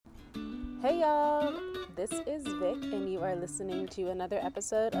Hey y'all, this is Vic and you are listening to another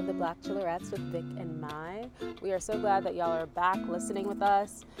episode of the Black Chillerettes with Vic and Mai. We are so glad that y'all are back listening with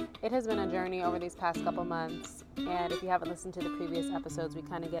us. It has been a journey over these past couple months, and if you haven't listened to the previous episodes, we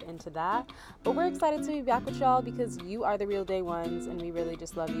kind of get into that. But we're excited to be back with y'all because you are the real day ones and we really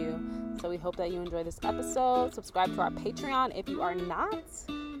just love you. So we hope that you enjoy this episode. Subscribe to our Patreon if you are not,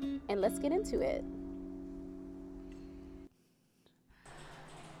 and let's get into it.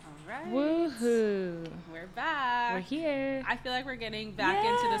 Right. Woohoo! We're back. We're here. I feel like we're getting back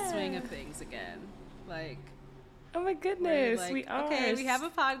into the swing of things again. Like, oh my goodness, like, we are. Okay, we have a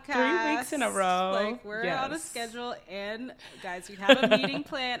podcast. 3 weeks in a row. Like, we're on a schedule, and guys, we have a meeting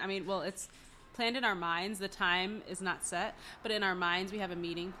planned. I mean, well, it's planned in our minds. The time is not set, but in our minds, we have a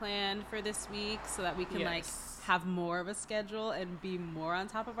meeting planned for this week so that we can like have more of a schedule and be more on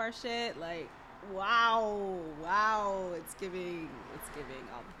top of our shit. Like, wow, it's giving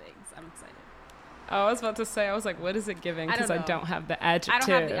all the things. I'm excited. I was about to say, I was like, what is it giving? Because I don't have the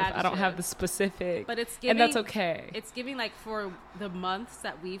adjective. I don't have the specific. But it's giving. And that's okay. It's giving, like, for the months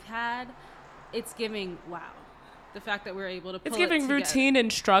that we've had, it's giving, wow. The fact that we're able to pull it's giving routine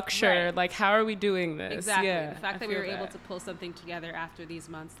and structure. Right. Like, how are we doing this? Exactly. Yeah, the fact that we were able to pull something together after these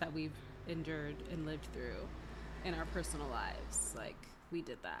months that we've endured and lived through in our personal lives. Like, we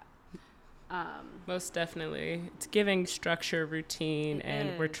did that. Most definitely. It's giving structure, routine,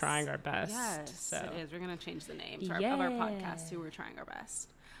 and we're trying our best. Yes, so. it is. We're going to change the name of our podcast to We're Trying Our Best.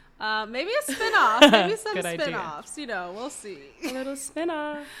 Maybe a spinoff. Maybe some spinoffs. You know, we'll see. A little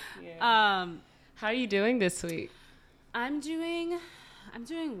spinoff. Yeah. How are you doing this week? I'm doing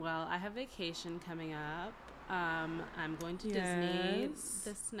well. I have vacation coming up. I'm going to Disney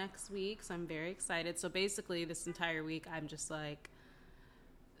this next week, so I'm very excited. So basically, this entire week, I'm just like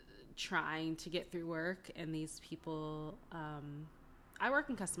trying to get through work, and these people I work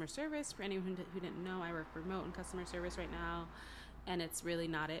in customer service. For anyone who didn't know, I work remote in customer service right now, and it's really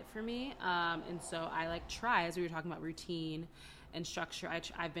not it for me, and so I like try, as we were talking about routine and structure,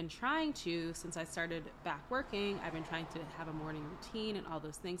 I've been trying to, since I started back working, I've been trying to have a morning routine and all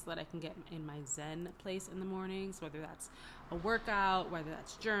those things so that I can get in my zen place in the mornings, whether that's a workout, whether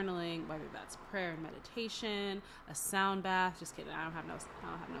that's journaling, whether that's prayer and meditation, a sound bath. Just kidding, I don't have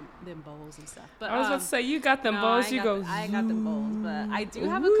them bowls and stuff. But I was about to say, you got them bowls. I got them bowls, but I do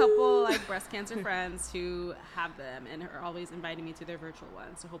have a couple like breast cancer friends who have them and are always inviting me to their virtual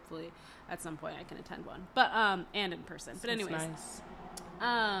ones. So hopefully at some point I can attend one, but and in person. But anyways,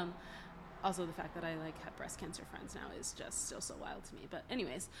 nice. Also the fact that I like have breast cancer friends now is just still so wild to me. But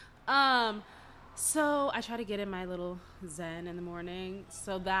anyways, so I try to get in my little zen in the morning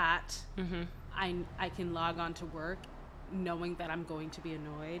so that I can log on to work knowing that I'm going to be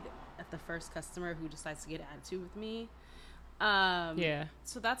annoyed at the first customer who decides to get attitude with me.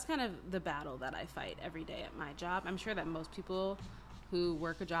 So that's kind of the battle that I fight every day at my job. I'm sure that most people who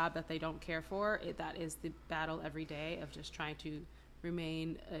work a job that they don't care for, that is the battle every day of just trying to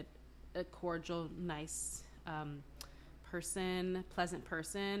remain a cordial, nice pleasant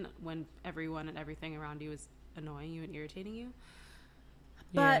person when everyone and everything around you is annoying you and irritating you.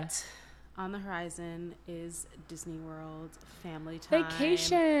 But on the horizon is Disney World, family time,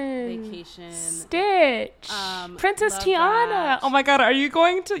 vacation, Stitch, Princess Tiana. That. Oh my God,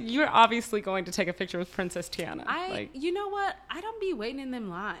 you're obviously going to take a picture with Princess Tiana. You know what? I don't be waiting in them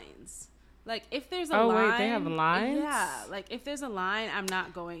lines. Like, if there's a line... Oh, wait, they have lines? Yeah. Like, if there's a line, I'm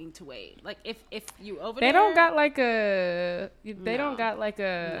not going to wait. Like, if you over there... They don't got like a...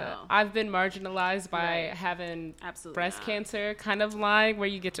 No. I've been marginalized by having breast cancer kind of line where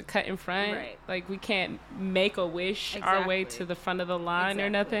you get to cut in front. Right. Like, we can't make a wish our way to the front of the line or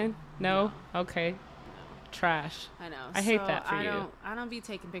nothing? No? Okay. Trash. I know. I hate that for you. I don't be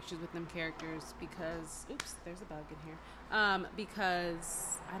taking pictures with them characters because... Oops, there's a bug in here.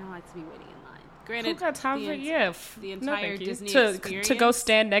 Because I don't like to be waiting in line. Granted, who got time for the entire Disney experience to go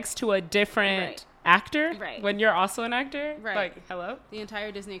stand next to a different actor when you're also an actor. Right. Like, hello. The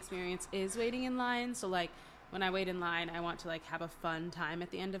entire Disney experience is waiting in line. So like when I wait in line, I want to like have a fun time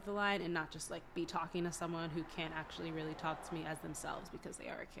at the end of the line and not just like be talking to someone who can't actually really talk to me as themselves because they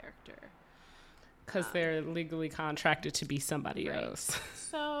are a character. Because they're legally contracted to be somebody else.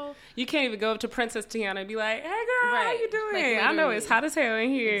 So you can't even go up to Princess Tiana and be like, "Hey girl, how you doing? Like, I know it's hot as hell in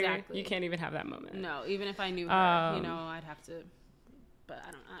here." Exactly. You can't even have that moment. No, even if I knew her, I'd have to. But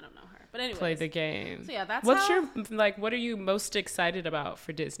I don't know her. But anyway, play the game. So yeah, that's what are you most excited about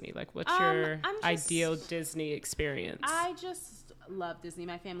for Disney? Like, what's your ideal Disney experience? I just love Disney.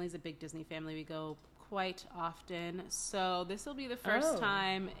 My family's a big Disney family. We go quite often. So this will be the first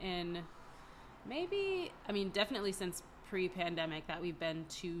time in. Maybe, I mean, definitely since pre-pandemic that we've been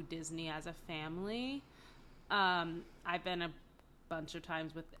to Disney as a family. I've been a bunch of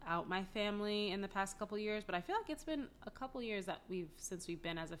times without my family in the past couple years, but I feel like it's been a couple years that since we've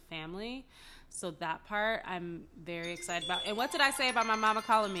been as a family. So that part I'm very excited about. And what did I say about my mama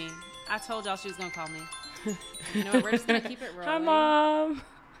calling me? I told y'all she was gonna call me. You know what? We're just gonna keep it rolling. Hi, Mom.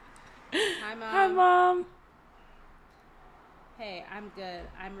 Hi, Mom. Hi, Mom. Hey, I'm good.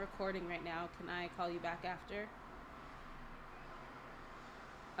 I'm recording right now. Can I call you back after?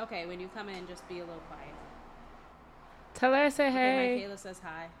 Okay, when you come in, just be a little quiet. Tell her I say hey. Okay, my Kayla says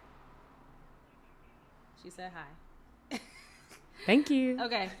hi. She said hi. Thank you.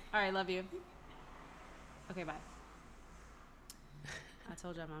 Okay. All right, love you. Okay, bye. I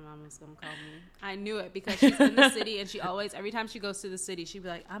told y'all my mom was going to call me. I knew it because she's in the city, and she always, every time she goes to the city, she'd be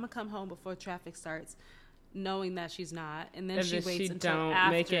like, I'm going to come home before traffic starts, knowing that she's not. And then she waits until don't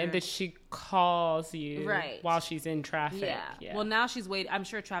after. Make it, and then she calls you right while she's in traffic. Yeah. Well, now she's waiting. I'm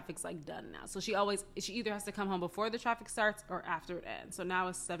sure traffic's like done now. So she either has to come home before the traffic starts or after it ends. So now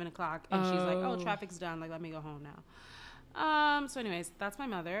it's 7:00 and she's like, oh, traffic's done. Like, let me go home now. So anyways, that's my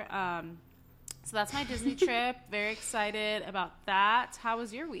mother. So that's my Disney trip. Very excited about that. How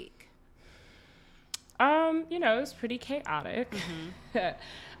was your week? It was pretty chaotic. Mm-hmm.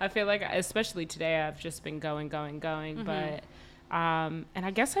 I feel like, especially today, I've just been going, mm-hmm. but, and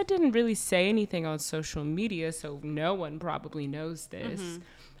I guess I didn't really say anything on social media, so no one probably knows this, mm-hmm.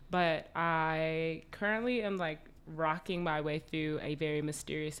 but I currently am like rocking my way through a very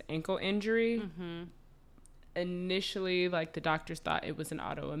mysterious ankle injury. Mm-hmm. Initially, like, the doctors thought it was an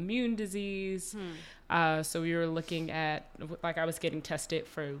autoimmune disease. So we were looking at, like, I was getting tested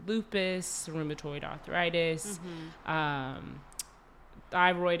for lupus, rheumatoid arthritis, mm-hmm.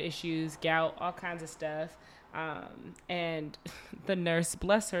 Thyroid issues, gout, all kinds of stuff. And the nurse,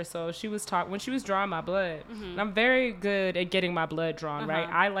 bless her soul, she was when she was drawing my blood, mm-hmm. and I'm very good at getting my blood drawn, uh-huh. right?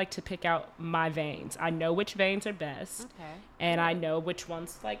 I like to pick out my veins. I know which veins are best, okay. and I know which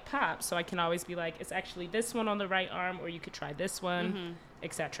ones like pop, so I can always be like, it's actually this one on the right arm, or you could try this one, mm-hmm.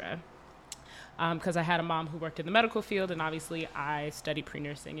 etc. Because I had a mom who worked in the medical field, and obviously I studied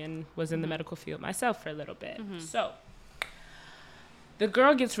pre-nursing and was in mm-hmm. the medical field myself for a little bit. Mm-hmm. So the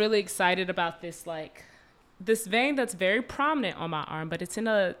girl gets really excited about this, like, this vein that's very prominent on my arm, but it's in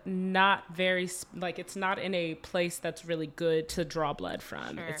a it's not in a place that's really good to draw blood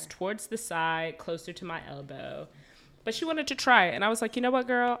from. Sure. It's towards the side, closer to my elbow. But she wanted to try it. And I was like, you know what,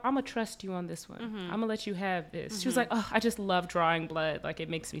 girl? I'm going to trust you on this one. Mm-hmm. I'm going to let you have this. Mm-hmm. She was like, oh, I just love drawing blood. Like, it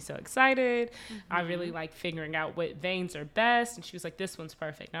makes me so excited. Mm-hmm. I really like figuring out what veins are best. And she was like, this one's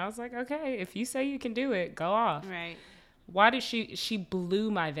perfect. And I was like, okay, if you say you can do it, go off. Right. Why did she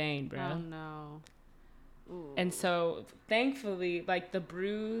blew my vein, bro. Oh, no. Ooh. And so, thankfully, like, the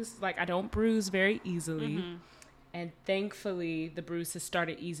bruise, like, I don't bruise very easily. Mm-hmm. And thankfully, the bruise has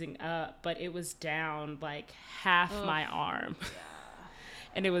started easing up, but it was down, like, half my arm. Yeah.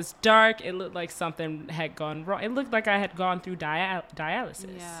 And it was dark. It looked like something had gone wrong. It looked like I had gone through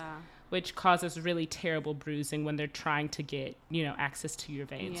dialysis, which causes really terrible bruising when they're trying to get, access to your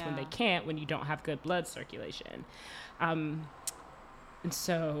veins when they can't, when you don't have good blood circulation. And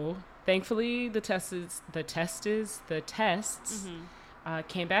so... Thankfully, the tests mm-hmm.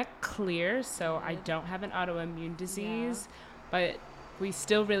 Came back clear, so I don't have an autoimmune disease, but we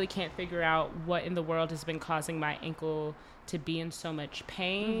still really can't figure out what in the world has been causing my ankle to be in so much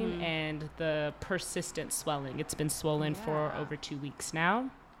pain mm-hmm. and the persistent swelling. It's been swollen for over 2 weeks now.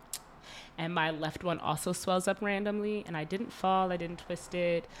 And my left one also swells up randomly, and I didn't fall, I didn't twist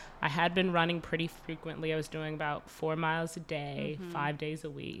it. I had been running pretty frequently. I was doing about 4 miles a day, mm-hmm. 5 days a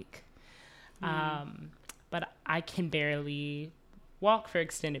week. But I can barely walk for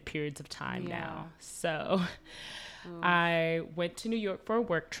extended periods of time now. So I went to New York for a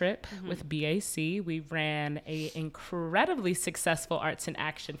work trip mm-hmm. with BAC. We ran a incredibly successful Arts in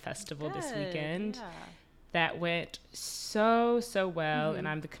Action Festival this weekend. Yeah. That went so well, mm-hmm. and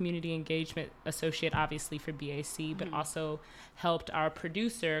I'm the community engagement associate, obviously, for BAC, but mm-hmm. also helped our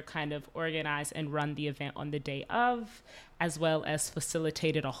producer kind of organize and run the event on the day of, as well as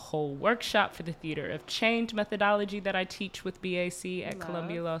facilitated a whole workshop for the Theater of Change methodology that I teach with BAC at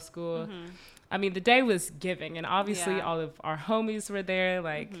Columbia Law School. Mm-hmm. I mean, the day was giving, and obviously all of our homies were there,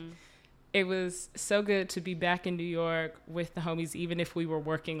 like... Mm-hmm. It was so good to be back in New York with the homies, even if we were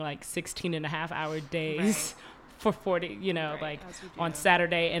working like 16-and-a-half-hour days for 40, like on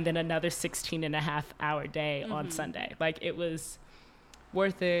Saturday, and then another 16-and-a-half-hour day mm-hmm. on Sunday. Like, it was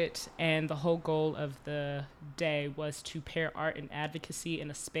worth it. And the whole goal of the day was to pair art and advocacy in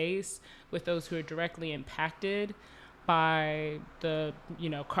a space with those who are directly impacted by the,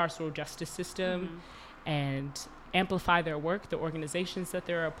 carceral justice system mm-hmm. and amplify their work, the organizations that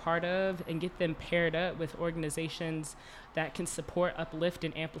they're a part of, and get them paired up with organizations that can support, uplift,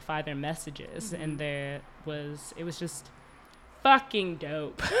 and amplify their messages. And it was just fucking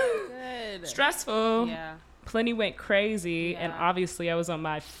dope. Good. Stressful. Yeah. Plenty went crazy, and obviously I was on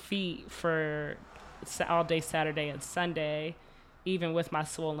my feet for all day Saturday and Sunday, even with my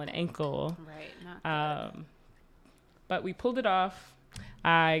swollen ankle. Right. Not good. But we pulled it off.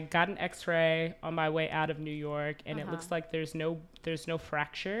 I got an X-ray on my way out of New York, and it looks like there's no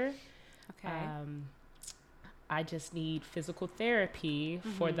fracture. Okay. I just need physical therapy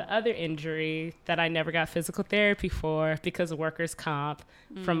for the other injury that I never got physical therapy for because workers' comp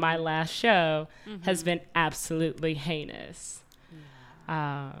from my last show has been absolutely heinous.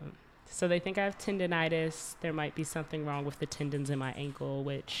 Yeah. So they think I have tendinitis. There might be something wrong with the tendons in my ankle,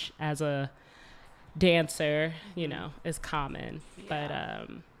 which as a dancer, is common.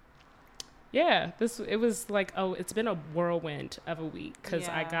 Yeah. But it was like, it's been a whirlwind of a week because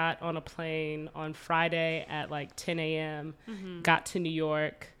I got on a plane on Friday at like 10 a.m., got to New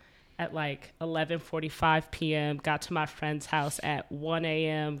York at like 11:45 p.m., got to my friend's house at 1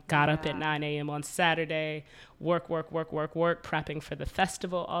 a.m., got up at 9 a.m. on Saturday, work, prepping for the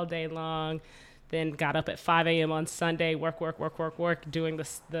festival all day long. Then got up at 5 a.m. on Sunday, work, doing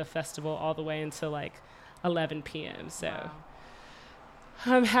the festival all the way until like 11 p.m. So. Wow.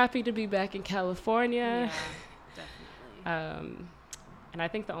 I'm happy to be back in California. Yeah, definitely. And I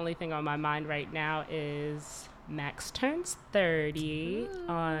think the only thing on my mind right now is Max turns 30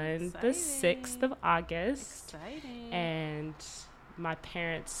 on the 6th of August. Exciting. And my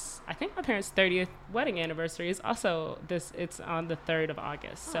parents' 30th wedding anniversary is also it's on the 3rd of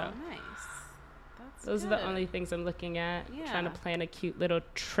August. So nice. Those are the only things I'm looking at. Yeah. Trying to plan a cute little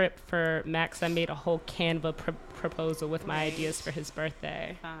trip for Max. I made a whole Canva proposal with my ideas for his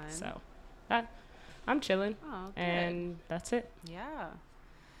birthday. Fun. So I'm chilling. Oh, good. And that's it. Yeah.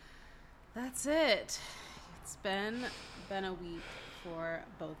 That's it. It's been a week for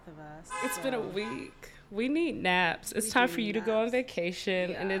both of us. It's been a week. We need naps. It's time for you to go on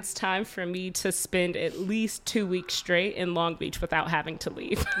vacation, and it's time for me to spend at least 2 weeks straight in Long Beach without having to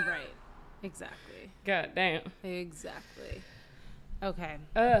leave. Right. Exactly. God damn. Exactly. Okay.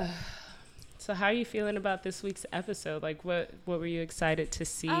 So how are you feeling about this week's episode? Like, what were you excited to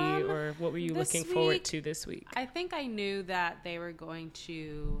see, or what were you looking forward to this week? I think I knew that they were going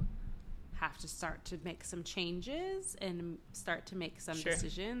to have to start to make some changes and start to make some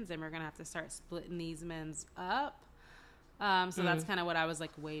decisions, and we're going to have to start splitting these men's up. So that's kind of what I was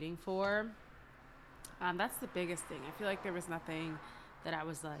like waiting for. That's the biggest thing. I feel like there was nothing that I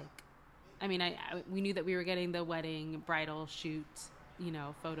was like, I mean, we knew that we were getting the wedding bridal shoot,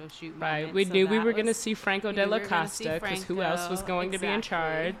 photo shoot. Right. Moment, we knew we were going to see Franco de la Costa because who else was going to be in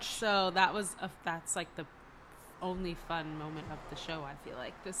charge? So that's like the only fun moment of the show. I feel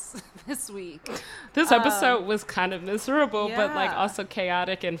like this week. This episode was kind of miserable, but like also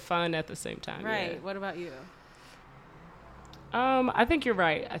chaotic and fun at the same time. Right. Yeah. What about you? I think you're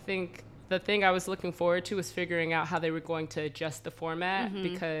right. I think the thing I was looking forward to was figuring out how they were going to adjust the format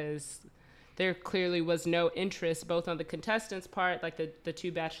because there clearly was no interest both on the contestants' part, like the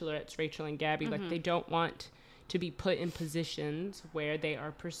two bachelorettes, Rachel and Gabby, like they don't want to be put in positions where they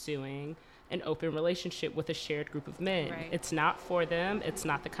are pursuing an open relationship with a shared group of men. Right. It's not for them. It's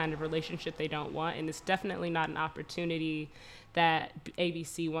not the kind of relationship they don't want. And it's definitely not an opportunity that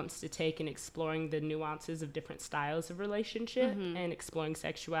ABC wants to take in exploring the nuances of different styles of relationship and exploring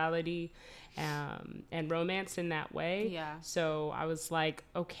sexuality and romance in that way. Yeah. So I was like,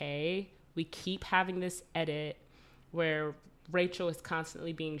 okay, we keep having this edit where Rachel is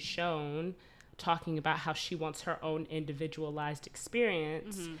constantly being shown talking about how she wants her own individualized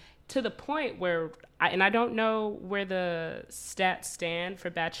experience to the point where, I don't know where the stats stand for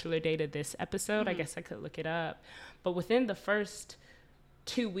Bachelor Data this episode. I guess I could look it up. But within the first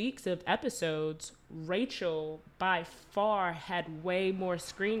 2 weeks of episodes, Rachel by far had way more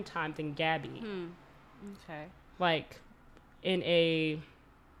screen time than Gabby. Okay. Like in a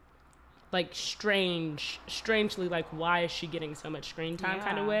strangely like, why is she getting so much screen time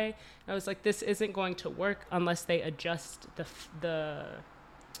kind of way? And I was like, this isn't going to work unless they adjust the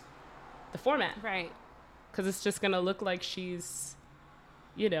format. Right. Because it's just going to look like she's,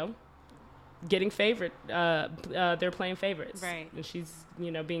 getting favored. They're playing favorites. Right. And she's,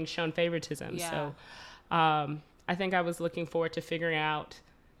 being shown favoritism. Yeah. So I think I was looking forward to figuring out,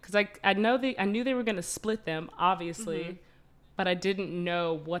 because I knew they were going to split them, obviously, but I didn't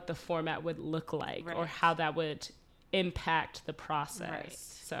know what the format would look like or how that would impact the process. Right.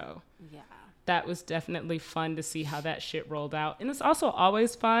 So that was definitely fun to see how that shit rolled out. And it's also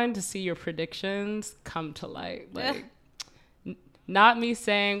always fun to see your predictions come to light. Like, not me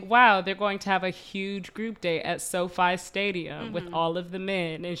saying, wow, they're going to have a huge group date at SoFi Stadium with all of the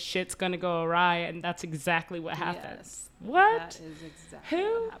men and shit's going to go awry. And that's exactly what happened. Yes, what? That is exactly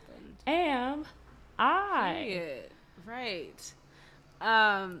what happened. Am I? Period. Right.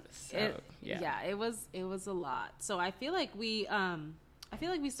 It was a lot. So I feel like we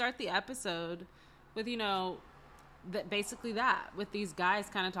start the episode with, you know, basically that, with these guys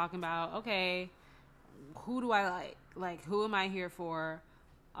kind of talking about, okay, who do I like? Like, who am I here for?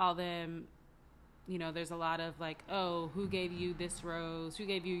 All them, you know, there's a lot of like, oh, who gave you this rose? Who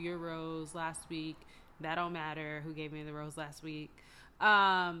gave you your rose last week? That don't matter. Who gave me the rose last week?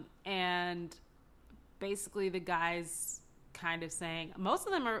 And basically the guys kind of saying, most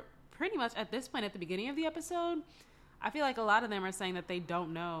of them are pretty much at this point at the beginning of the episode, I feel like a lot of them are saying that they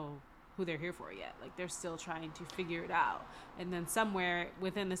don't know who they're here for yet. Like, they're still trying to figure it out. And then somewhere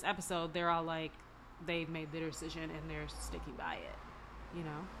within this episode, they're all like, they've made their decision and they're sticking by it, you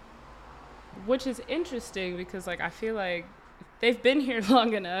know? Which is interesting because, like, I feel like they've been here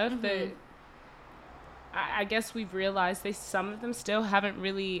long enough that I guess we've realized some of them still haven't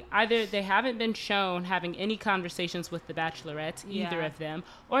really, either they haven't been shown having any conversations with the Bachelorettes, either of them,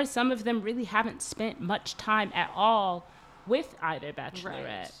 or some of them really haven't spent much time at all with either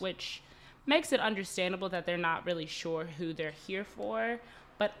Bachelorette, which makes it understandable that they're not really sure who they're here for,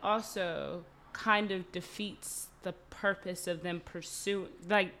 but also kind of defeats the purpose of them pursuing,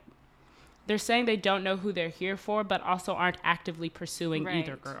 like, they're saying they don't know who they're here for, but also aren't actively pursuing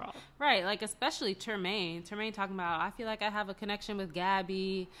either girl. Right, like, especially Tremaine talking about, I feel like I have a connection with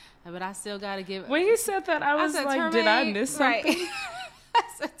Gabby, but I still got to give... When he said that, I was like, Tremaine, did I miss something? Right. I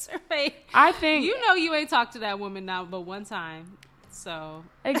said, Tremaine, I think... You know you ain't talked to that woman now but one time, so...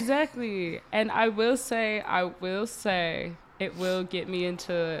 Exactly. And I will say... It will get me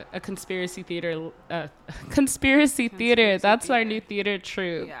into a conspiracy theater. Conspiracy theater. That's our new theater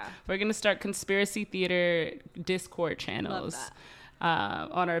troupe. Yeah. We're going to start conspiracy theater Discord channels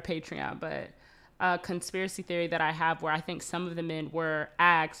on our Patreon. But a conspiracy theory that I have where I think some of the men were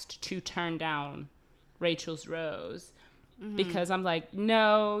asked to turn down Rachel's rose. Because I'm like,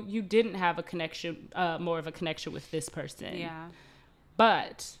 no, you didn't have a connection, more of a connection with this person. Yeah.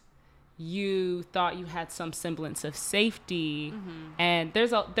 But... you thought you had some semblance of safety, and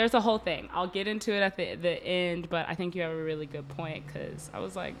there's a whole thing. I'll get into it at the end, but I think you have a really good point, because I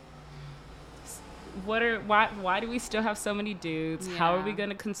was like, why do we still have so many dudes? Yeah. How are we going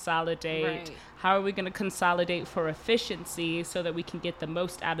to consolidate? Right. How are we going to consolidate for efficiency so that we can get the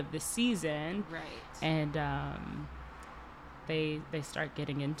most out of the season? Right. And they start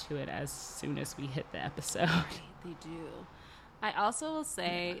getting into it as soon as we hit the episode. Right, they do. I also will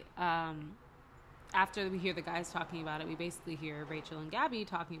say, after we hear the guys talking about it, we basically hear Rachel and Gabby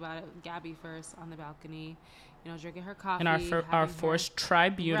talking about it. Gabby first on the balcony, you know, drinking her coffee. And our forced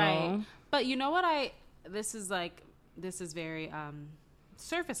tribunal. Right. But you know what this is very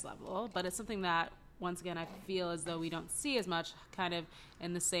surface level, but it's something that, once again, I feel as though we don't see as much, kind of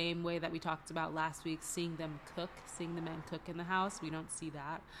in the same way that we talked about last week, seeing the men cook in the house. We don't see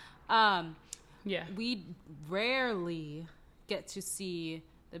that. We rarely get to see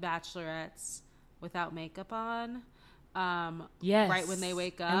the Bachelorettes without makeup on. Right when they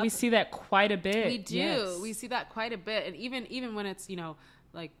wake up. And we see that quite a bit. We do. Yes. We see that quite a bit. And even when it's, you know,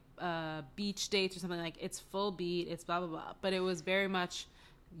 like beach dates or something, like, it's full beat, it's blah, blah, blah. But it was very much,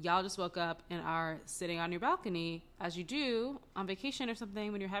 y'all just woke up and are sitting on your balcony, as you do on vacation or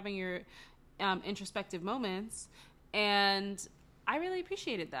something, when you're having your introspective moments. And I really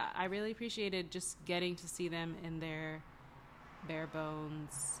appreciated that. I really appreciated just getting to see them in their bare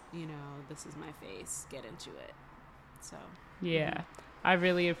bones, you know, this is my face, get into it. So I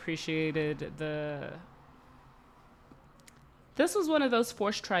really appreciated this was one of those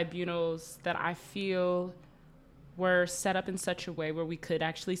forced tribunals that I feel were set up in such a way where we could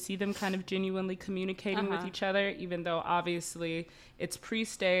actually see them kind of genuinely communicating with each other, even though obviously it's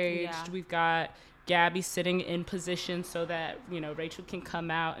pre-staged. We've got Gabby sitting in position so that, you know, Rachel can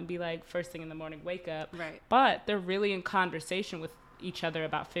come out and be like, first thing in the morning, wake up. Right. But they're really in conversation with each other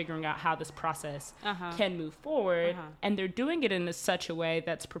about figuring out how this process can move forward. And they're doing it in such a way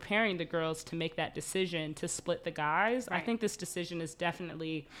that's preparing the girls to make that decision to split the guys. Right. I think this decision has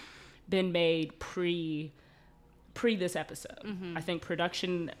definitely been made pre this episode. I think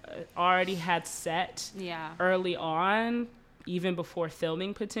production already had set early on, even before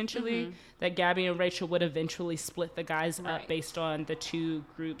filming potentially, that Gabby and Rachel would eventually split the guys up based on the two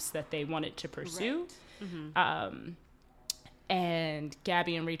groups that they wanted to pursue. and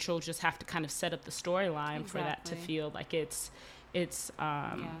Gabby and Rachel just have to kind of set up the storyline for that to feel like it's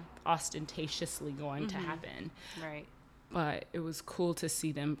ostentatiously going to happen. Right. But it was cool to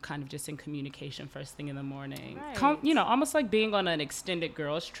see them kind of just in communication first thing in the morning. Right. Almost like being on an extended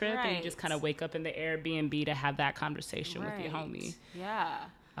girls trip, and you just kind of wake up in the Airbnb to have that conversation with your homie. Yeah.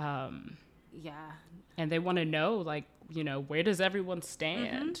 And they want to know, like, where does everyone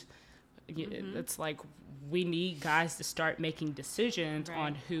stand? It's like, we need guys to start making decisions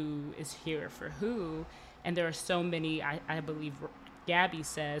on who is here for who. And there are so many, I believe Gabby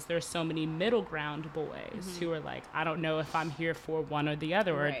says, there are so many middle ground boys who are like, I don't know if I'm here for one or the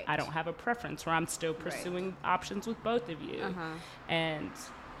other, or I don't have a preference, or I'm still pursuing options with both of you. And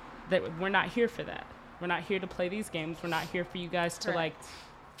that we're not here for that. We're not here to play these games. We're not here for you guys to like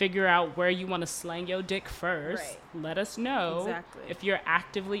figure out where you want to slang your dick first. Let us know if you're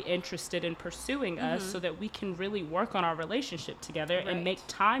actively interested in pursuing us, so that we can really work on our relationship together and make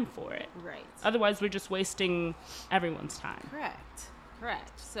time for it. Otherwise, we're just wasting everyone's time.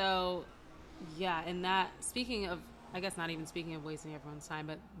 Correct. So, yeah, and that, speaking of, I guess not even speaking of wasting everyone's time,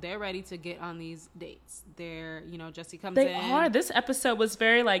 but they're ready to get on these dates. They're, Jesse comes in. They are. This episode was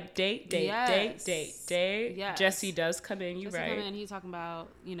very like date. Yeah. Jesse does come in. Jesse come in. He's talking about,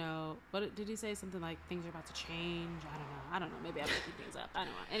 what did he say? Something like things are about to change. I don't know. Maybe I'm making things up. I don't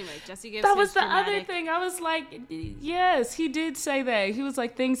know. Anyway, Jesse gives. That was the other thing. I was like, yes, he did say that. He was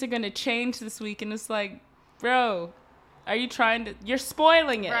like, things are going to change this week, and it's like, bro. Are you you're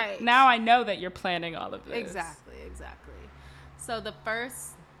spoiling it. Right. Now I know that you're planning all of this. Exactly. So the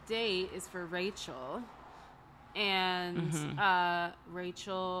first date is for Rachel, and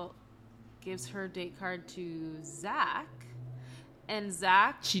Rachel gives her date card to Zach, and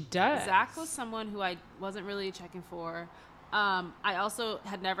she does. Zach was someone who I wasn't really checking for. I also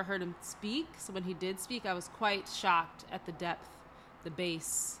had never heard him speak, so when he did speak, I was quite shocked at the depth, the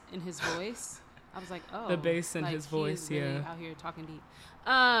bass in his voice. I was like, oh. The bass in his voice, he is really out here talking deep.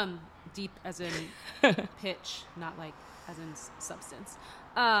 Deep as in pitch, not like as in substance.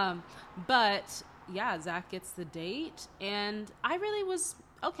 But, yeah, Zach gets the date, and I really was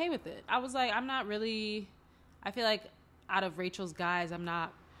okay with it. I was like, I feel like out of Rachel's guys, I'm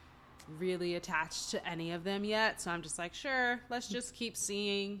not really attached to any of them yet. So I'm just like, sure, let's just keep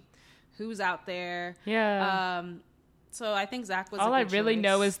seeing who's out there. Yeah. So I think Zach was all a good I really choice.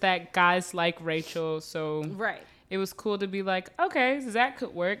 know is that guys like Rachel, so it was cool to be like, okay, Zach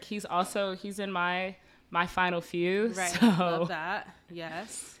could work. He's in my final few. Right. So Love that.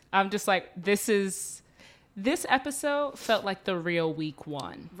 Yes. I'm just like, this episode felt like the real week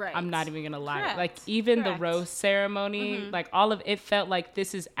one. Right. I'm not even gonna lie. Correct. Like even the roast ceremony, like all of it felt like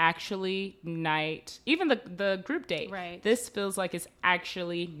this is actually night. Even the group date. Right. This feels like it's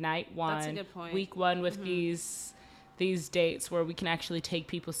actually night one. That's a good point. Week one with these dates where we can actually take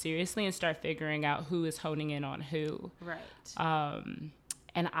people seriously and start figuring out who is honing in on who. Right.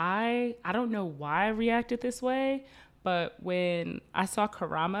 And I don't know why I reacted this way, but when I saw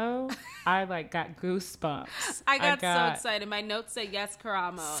Karamo, I like got goosebumps. I got so excited. My notes say yes,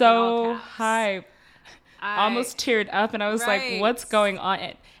 Karamo. So hype. I almost teared up, and I was like, what's going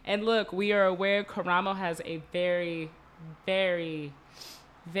on? And look, we are aware Karamo has a very, very,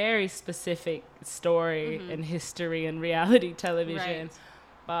 very specific story and history in reality television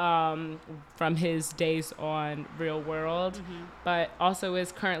from his days on Real World, but also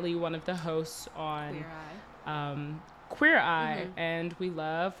is currently one of the hosts on Queer Eye and We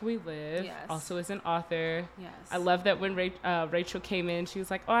Love, We Live. Yes. Also is an author. Yes. I love that when Rachel came in, she was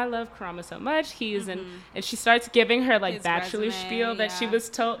like, oh, I love Karamo so much. He is and she starts giving her like his bachelor resume, spiel that she was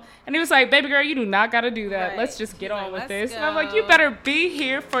told. And he was like, baby girl, you do not got to do that. Right. Let's just get on with this. Go. And I'm like, you better be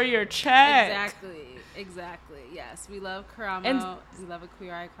here for your check. Exactly. Yes. We love Karamo. And we love a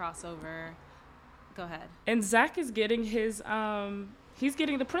Queer Eye crossover. Go ahead. And Zach is getting his he's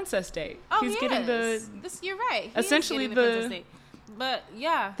getting the princess date. Oh, he's getting you're right. Essentially the princess date. But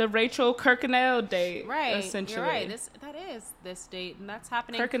yeah, the Rachel Kirkconnell date. Right. Essentially. You're right. That is this date, and that's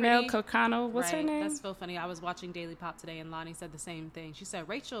happening. Kokano. What's her name? That's so funny. I was watching Daily Pop today, and Lonnie said the same thing. She said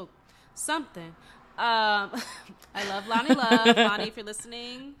Rachel something. I love Lonnie Love. Lonnie, if you're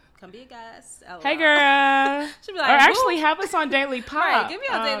listening, come be a guest. LOL. Hey, girl. She'll be like, or actually have us on Daily Pop. Right, get me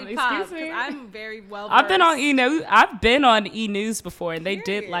on Daily Pop, because I'm very well versed. I've been on E! News before, and they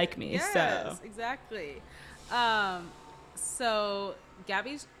did like me. Yes, so exactly. So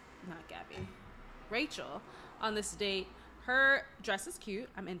Rachel, on this date, her dress is cute.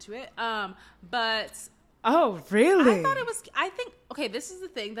 I'm into it. But oh, really? I thought it was. I think this is the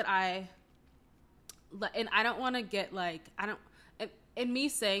thing that and I don't want to get like in me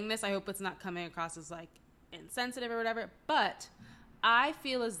saying this, I hope it's not coming across as like insensitive or whatever, but I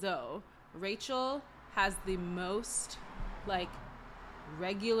feel as though Rachel has the most like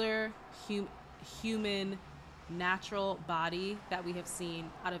regular human natural body that we have seen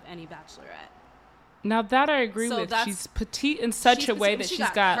out of any Bachelorette. Now that I agree with. She's petite in such a way that she's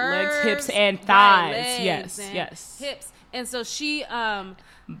got curves, legs, hips, and thighs. Right, yes. Hips. And so she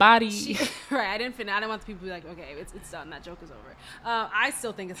body. Right. I didn't want the people to be like, okay, it's done. That joke is over. I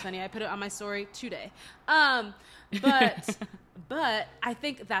still think it's funny. I put it on my story today. But I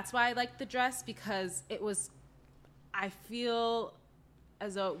think that's why I like the dress, because I feel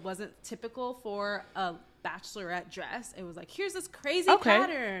as though it wasn't typical for a Bachelorette dress. It was like, here's this crazy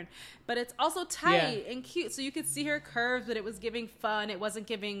pattern, but it's also tight and cute, so you could see her curves, but it was giving fun. It wasn't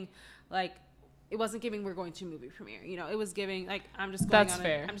giving we're going to a movie premiere. You know, it was giving like, I'm just going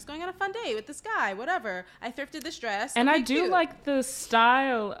on a fun day with this guy, whatever. I thrifted this dress. And I do like the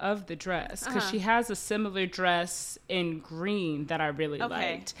style of the dress, because she has a similar dress in green that I really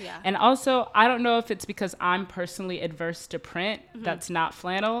liked. Yeah. And also, I don't know if it's because I'm personally adverse to print that's not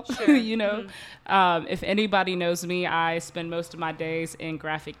flannel, sure. You know. If anybody knows me, I spend most of my days in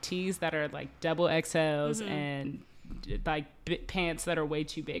graphic tees that are like double XLs and like pants that are way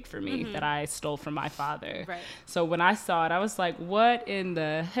too big for me that I stole from my father. Right. So when I saw it, I was like, what in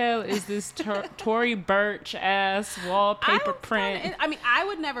the hell is this Tory Burch ass wallpaper print? I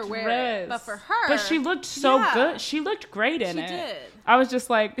would never wear it, but for her. But she looked so good. She looked great in it. She did. I was just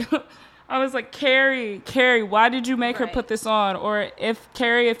like, Carrie, why did you make her put this on? Or if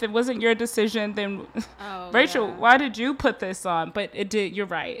it wasn't your decision, then Rachel, why did you put this on? But it did. You're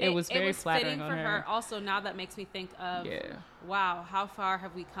right. It was very flattering on her. Also, now that makes me think of, wow, how far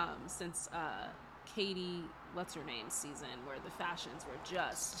have we come since Katie, what's her name, season, where the fashions were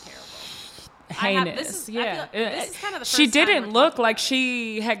just terrible. Heinous. This is kind of the first she didn't look like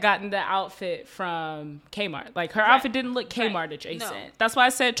she had gotten the outfit from Kmart. Like her outfit didn't look Kmart adjacent. No. That's why I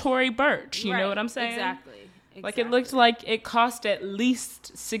said Tory Burch. You know what I'm saying? Exactly. Like it looked like it cost at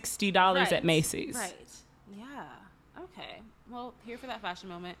least $60 at Macy's. Right. Yeah. Okay. Well, here for that fashion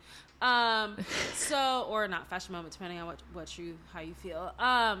moment. Or not fashion moment, depending on how you feel.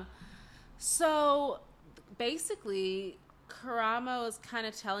 So basically, Karamo is kind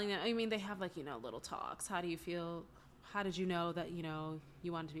of telling them, they have like, little talks. How do you feel? How did you know that,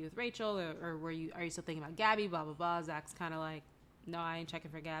 you wanted to be with Rachel, or are you still thinking about Gabby, blah, blah, blah. Zach's kind of like, no, I ain't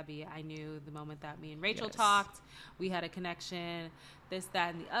checking for Gabby. I knew the moment that me and Rachel talked, we had a connection, this,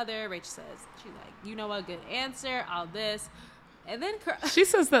 that, and the other. Rachel says, she's like, you know what, good answer, all this. And then she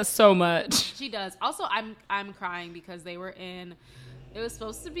says that so much. She does. Also, I'm crying because they were it was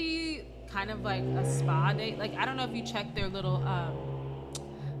supposed to be kind of like a spa date. Like, I don't know if you checked their little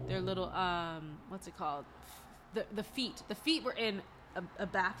what's it called? The feet. The feet were in a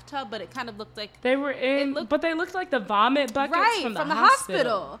bathtub, but it kind of looked like they were but they looked like the vomit buckets from the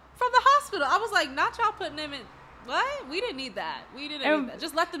hospital. From the hospital. I was like, not y'all putting them in. What? We didn't need that.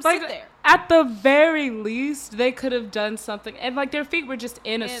 Just let them sit there. At the very least, they could have done something. And, like, their feet were just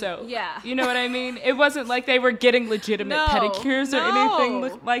in a soap. Yeah. You know what I mean? It wasn't like they were getting legitimate pedicures or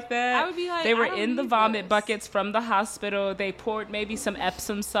anything like that. I would be like, they were in the vomit buckets from the hospital. They poured maybe some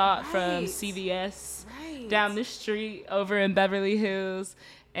Epsom salt from CVS down the street over in Beverly Hills.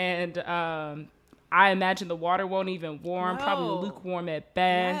 And I imagine the water won't even warm, probably lukewarm at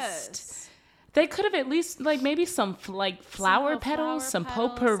best. Yes. They could have at least, like, maybe some, like, flower petals, some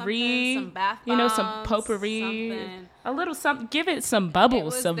potpourri, some bath bombs, some potpourri, something. A little something. Give it some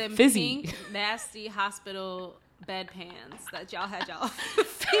bubbles, some fizzy. Pink, nasty hospital bedpans that y'all had y'all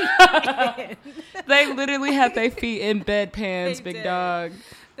feet in. They literally had their feet in bedpans, big dog.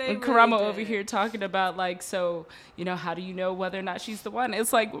 And Karamo over here talking about, like, so, how do you know whether or not she's the one?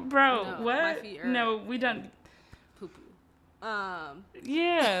 It's like, bro, what? No, we done...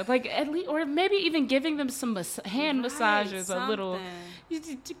 Yeah, like at least, or maybe even giving them some hand massages, something. A little.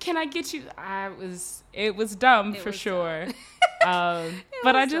 Can I get you? It was dumb for sure.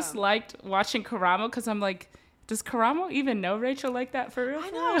 But I just liked watching Karamo because I'm like, does Karamo even know Rachel like that for real? I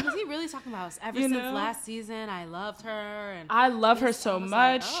know, because he really talking about us ever since last season. I loved her, and I love her so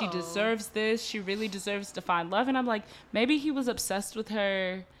much. Like, She deserves this. She really deserves to find love. And I'm like, maybe he was obsessed with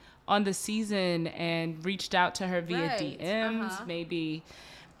her on the season and reached out to her via DMs.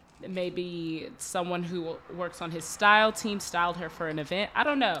 Maybe someone who works on his style team styled her for an event. I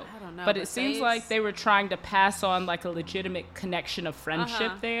don't know. But it seems like they were trying to pass on like a legitimate connection of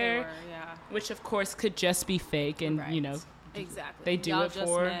friendship there, which of course could just be fake. And exactly, they do Y'all it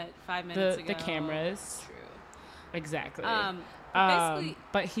for 5 minutes the cameras. True. Exactly.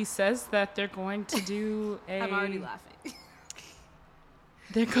 But he says that they're going to do a... I'm already laughing.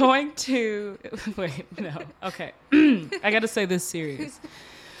 They're going to... Wait, no. Okay. I got to say this serious.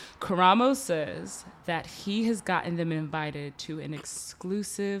 Karamo says that he has gotten them invited to an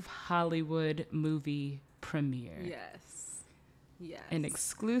exclusive Hollywood movie premiere. Yes. An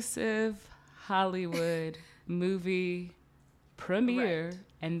exclusive Hollywood movie premiere. Right.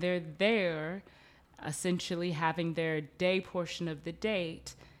 And they're there essentially having their day portion of the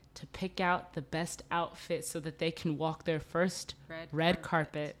date to pick out the best outfit so that they can walk their first red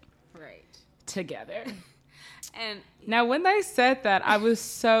carpet together. And now when they said that, I was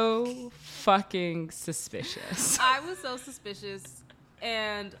so fucking suspicious. I was so suspicious.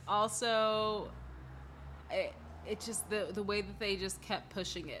 And also it just the way that they just kept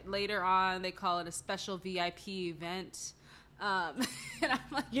pushing it. Later on, they call it a special VIP event. And I'm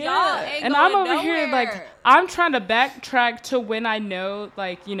like, y'all ain't and going I'm over nowhere. here like I'm trying to backtrack to when I know,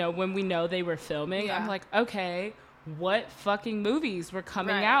 like, you know, when we know they were filming. Yeah. I'm like, okay, what fucking movies were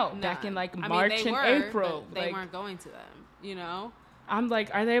coming out back in like March and April? They weren't going to them, you know. I'm like,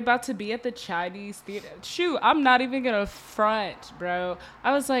 are they about to be at the Chinese theater? Shoot, I'm not even gonna front, bro.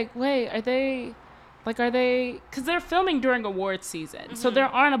 I was like, wait, are they? Because they're filming during award season, so there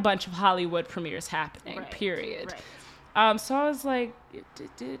aren't a bunch of Hollywood premieres happening. Period. Right. So I was like,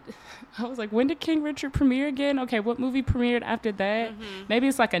 when did King Richard premiere again? Okay, what movie premiered after that? Maybe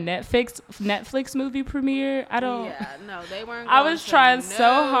it's like a Netflix movie premiere. I don't. Yeah, no, they weren't. I was trying so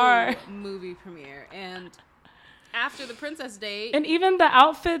hard. Movie premiere, and after the princess date, and even the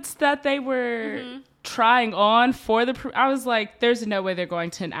outfits that they were trying on for I was like, there's no way they're going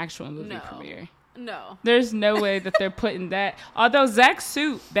to an actual movie premiere. No. There's no way that they're putting that. Although Zach's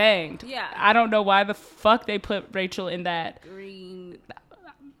suit banged. Yeah. I don't know why the fuck they put Rachel in that. Green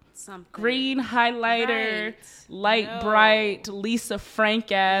something. Green highlighter, bright, Lisa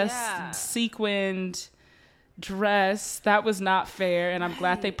Frank-esque, sequined dress. That was not fair. And I'm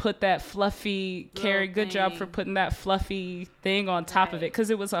glad they put that fluffy, Carrie, good job for putting that fluffy thing on top of it. Because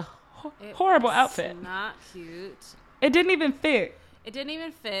it was a horrible outfit. Not cute. It didn't even fit.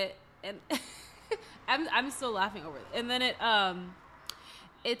 And... I'm still laughing over it. And then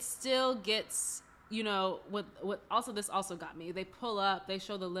it still gets, you know, what also this also got me. They pull up, they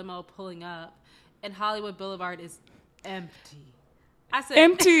show the limo pulling up, and Hollywood Boulevard is empty. I said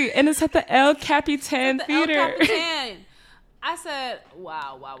empty, and it's at the El Capitan Theater. El Capitan. I said,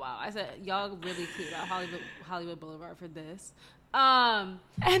 wow. I said, y'all really cleared out Hollywood Boulevard for this. And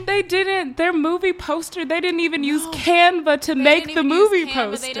they didn't. Their movie poster. They didn't even use Canva to make the movie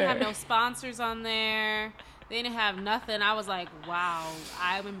poster. They didn't have no sponsors on there. They didn't have nothing. I was like, wow.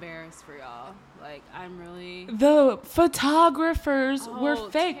 I'm embarrassed for y'all. Like, I'm really. The photographers were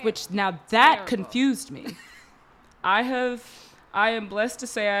fake, which now that confused me. I am blessed to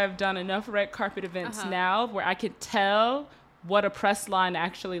say I have done enough red carpet events now where I could tell what a press line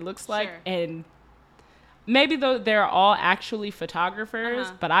actually looks like, and. Maybe though they're all actually photographers,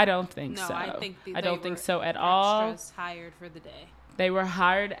 but I don't think so. I don't think so at all. Extras hired for the day. They were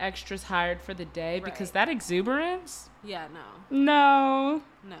extras hired for the day because that exuberance. Yeah, no.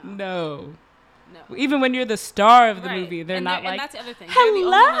 Even when you're the star of the movie, they're not like. And that's the other thing. Hello.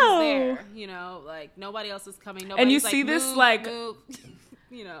 They're the only ones there, you know, like nobody else is coming. Nobody's and you see this move.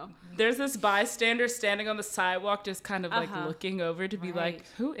 You know, there's this bystander standing on the sidewalk, just kind of like looking over to be like,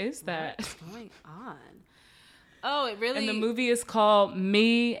 who is that? What's going on? Oh, it really... And the movie is called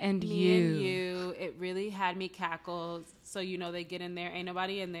Me and You. Me and You. It really had me cackle. So, you know, they get in there. Ain't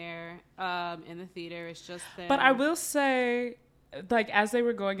nobody in there in the theater. It's just them. But I will say, like, as they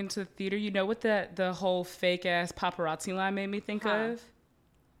were going into the theater, you know what the whole fake-ass paparazzi line made me think of?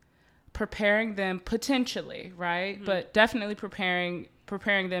 Preparing them, potentially, right? But definitely preparing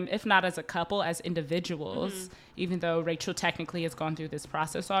them, if not as a couple, as individuals, even though Rachel technically has gone through this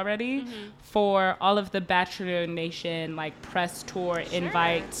process already, for all of the Bachelor Nation, like, press tour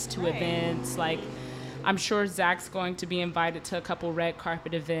invites to events. Like, I'm sure Zach's going to be invited to a couple red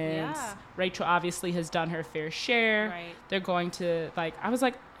carpet events. Yeah. Rachel obviously has done her fair share. Right. They're going to, like, I was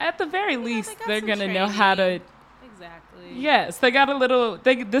like, at the very least, they're going to know how to... Exactly. Yes, they got a little...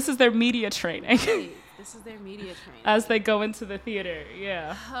 this is their media training. This is their media training. As they go into the theater,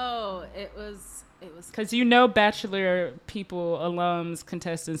 yeah. Oh, it was... Because you know Bachelor people, alums,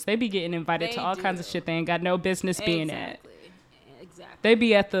 contestants, they be getting invited to all kinds of shit they ain't got no business being at. Exactly. They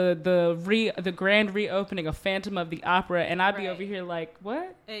be at the grand reopening of Phantom of the Opera, and I'd be over here like,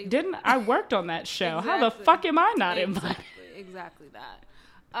 what? Didn't I worked on that show? How the fuck am I not invited? Exactly that.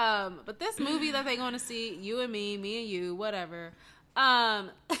 But this movie that they're going to see, you and me and you, whatever.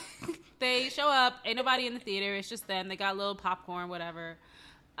 They show up. Ain't nobody in the theater. It's just them. They got a little popcorn, whatever.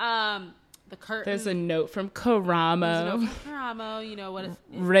 the curtain. There's a note from Karamo. You know what?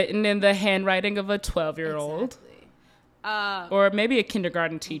 Written in the handwriting of a 12-year-old. Exactly. Or maybe a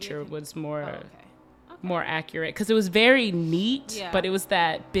kindergarten teacher was more more accurate, because it was very neat, but it was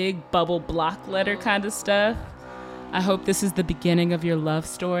that big bubble block letter kind of stuff. I hope this is the beginning of your love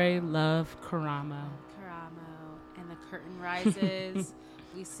story. Love, Karamo. And the curtain rises.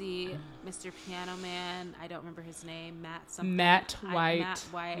 We see Mr. Piano Man. I don't remember his name. Matt White. Matt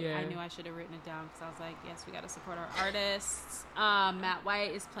White. Yeah. I knew I should have written it down because I was like, yes, we got to support our artists. Matt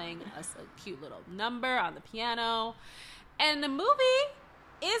White is playing a cute little number on the piano. And the movie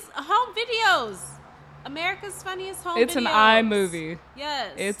is home videos. America's Funniest Home Videos. It's an iMovie.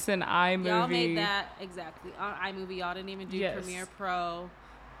 Yes. It's an iMovie. Y'all made that, exactly, on iMovie. Y'all didn't even do Premiere Pro.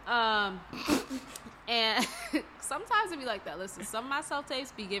 And sometimes it'd be like that. Listen, some of my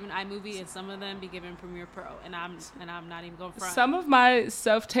self-tapes be given iMovie and some of them be given Premiere Pro. And I'm not even going front. Some of my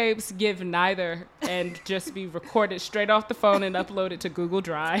self-tapes give neither and just be recorded straight off the phone and uploaded to Google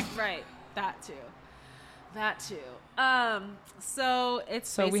Drive. Right. That too. So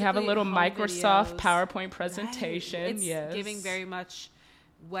we have a little Microsoft PowerPoint presentation. Right. It's giving very much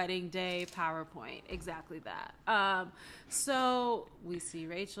wedding day PowerPoint. Exactly that. So we see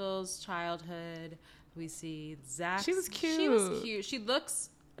Rachel's childhood. We see Zach's. She was cute. She looks,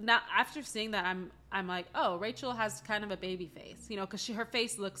 now after seeing that, I'm like, oh, Rachel has kind of a baby face, you know, because her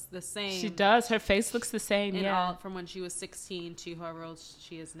face looks the same. She does. Her face looks the same. From when she was 16 to however old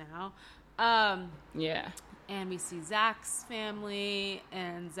she is now. And we see Zach's family,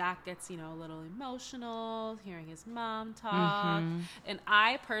 and Zach gets, a little emotional hearing his mom talk. Mm-hmm. And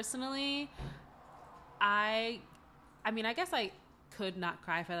I personally, I guess I could not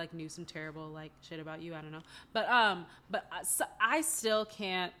cry if I knew some terrible shit about you. I don't know, but so I still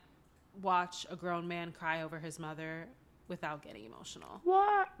can't watch a grown man cry over his mother without getting emotional.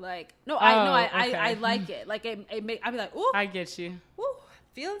 What? I like it. I'd be like, ooh, I get you. Ooh.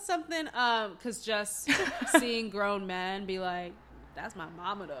 Feeling something, because just seeing grown men be like, that's my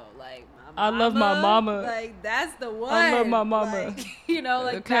mama though. My mama, I love my mama. That's the one. I love my mama.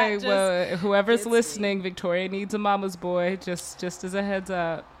 Okay, well, whoever's listening, Victoria needs a mama's boy, just as a heads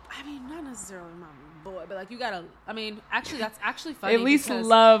up. I mean, not necessarily mama's boy, but you gotta, actually, that's actually funny. At least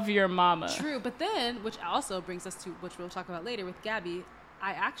love your mama. True, but then, which also brings us to, which we'll talk about later with Gabby,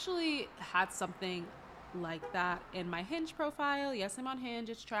 I actually had something like that in my Hinge profile. Yes, I'm on Hinge.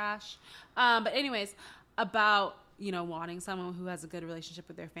 It's trash. But anyways, about, wanting someone who has a good relationship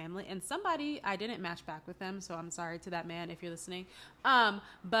with their family. And somebody, I didn't match back with them, so I'm sorry to that man if you're listening.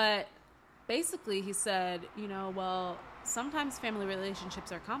 But basically he said, well, sometimes family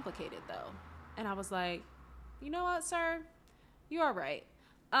relationships are complicated though. And I was like, you know what, sir? You are right.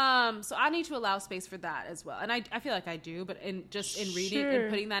 So I need to allow space for that as well. And I feel like I do, but in reading and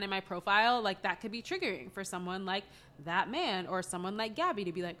putting that in my profile, that could be triggering for someone like that man or someone like Gabby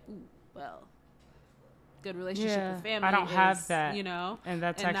to be like, ooh, well, good relationship with family. I don't have that. And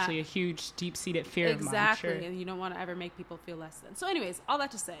that's actually a huge deep-seated fear of mine. Exactly. And you don't want to ever make people feel less than. So anyways, all that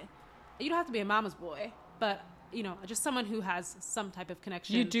to say, you don't have to be a mama's boy, but just someone who has some type of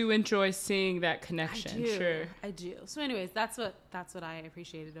connection. You do enjoy seeing that connection. Sure. I do. So anyways, that's what I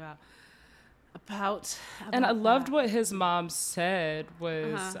appreciated about and I loved what his mom said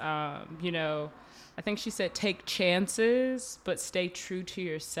was, I think she said, take chances, but stay true to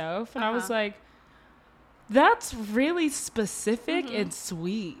yourself. And I was like, that's really specific and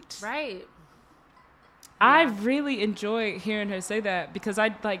sweet. Right. I really enjoy hearing her say that, because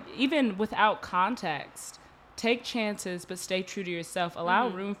even without context, take chances, but stay true to yourself. Allow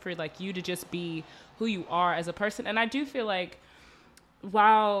room for you to just be who you are as a person. And I do feel like,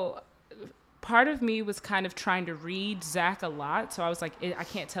 while part of me was kind of trying to read Zach a lot, so I was like, I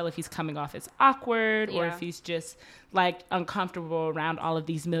can't tell if he's coming off as awkward or if he's just uncomfortable around all of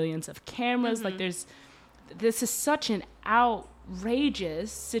these millions of cameras. This is such an outrageous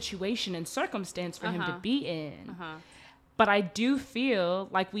situation and circumstance for him to be in. But I do feel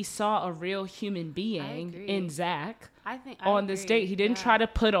like we saw a real human being in Zach on this date. He didn't try to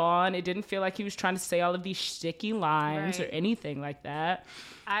put on. It didn't feel like he was trying to say all of these sticky lines or anything like that,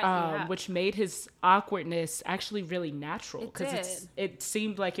 which made his awkwardness actually really natural. Because it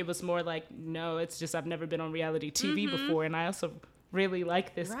seemed like it was more like, no, it's just I've never been on reality TV before. And I also really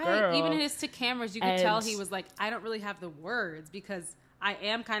like this girl. Even in his to cameras, you could tell he was like, I don't really have the words because I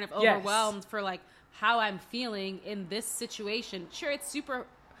am kind of overwhelmed for how I'm feeling in this situation. Sure, it's super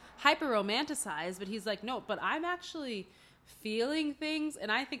hyper romanticized, but he's like, no, but I'm actually feeling things,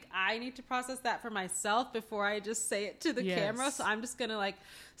 and I think I need to process that for myself before I just say it to the camera. So I'm just gonna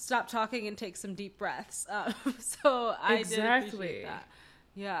stop talking and take some deep breaths. So I did appreciate that.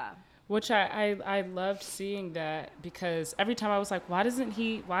 Yeah. Which I loved seeing that, because every time I was like, why isn't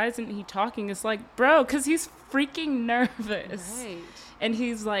he talking? It's like, bro, because he's freaking nervous. Right. And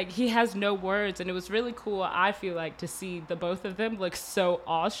he's like, he has no words. And it was really cool, I feel like, to see the both of them look so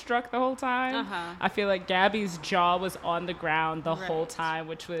awestruck the whole time. I feel like Gabby's jaw was on the ground the whole time,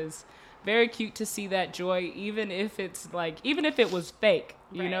 which was very cute to see that joy, even if it was fake,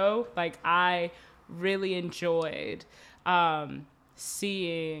 you know? Like, I really enjoyed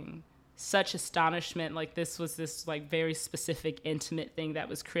seeing such astonishment. Like, this was this like very specific, intimate thing that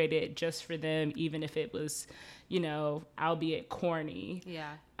was created just for them, even if it was, you know, albeit corny.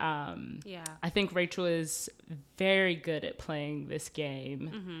 I think Rachel is very good at playing this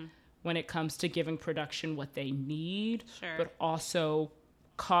game when it comes to giving production what they need, but also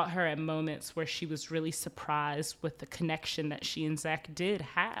caught her at moments where she was really surprised with the connection that she and Zach did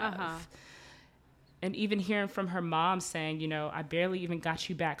have. And even hearing from her mom saying, you know, I barely even got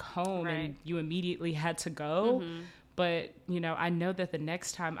you back home and you immediately had to go. But, you know, I know that the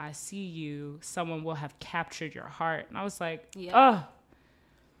next time I see you, someone will have captured your heart. And I was like, oh,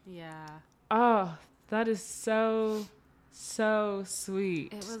 that is so, so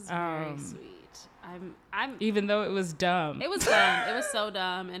sweet. It was very sweet. I'm even though it was dumb. It was dumb. It was so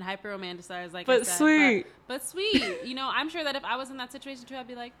dumb and hyper romanticized, like but I said. Sweet. But sweet. You know, I'm sure that if I was in that situation too, I'd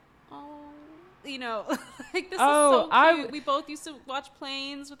be like, oh, you know, like, this is so cute. We both used to watch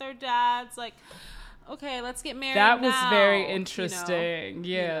planes with our dads. Like, okay, let's get married. That was now, very interesting.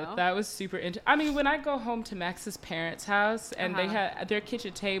 You know? That was super interesting. I mean, when I go home to Max's parents' house and they had their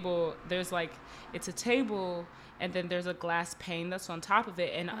kitchen table, there's like, it's a table and then there's a glass pane that's on top of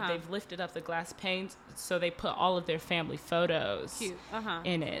it, and they've lifted up the glass panes, so they put all of their family photos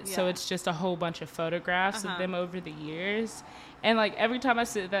in it. So it's just a whole bunch of photographs of them over the years. And like, every time I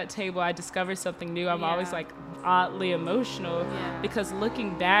sit at that table, I discover something new. I'm always like oddly emotional because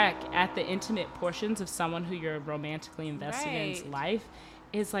looking back at the intimate portions of someone who you're romantically invested in's life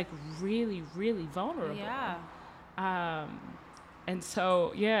is like really, really vulnerable. And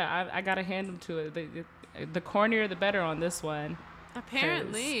so, I got to hand them to it. The cornier, the better on this one.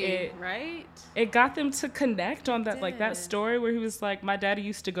 Apparently, It got them to connect on that, like that story where he was like, my daddy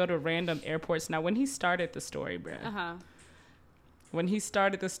used to go to random airports. Now, when he started the story, bro. When he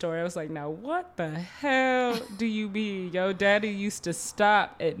started the story, I was like, now what the hell do you mean? Yo, daddy used to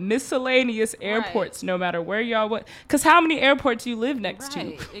stop at miscellaneous airports no matter where y'all went. Because how many airports you live next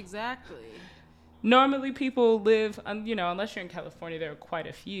to? Exactly. Normally people live, you know, unless you're in California, there are quite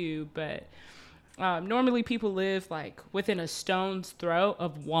a few, but normally people live like within a stone's throw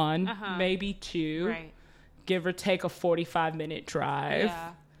of one, maybe two, give or take a 45-minute drive.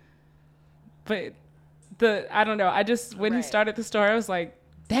 But I don't know. When he started the story, I was like,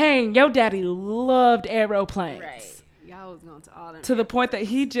 dang, your daddy loved aeroplanes. Y'all was going to all them to the point that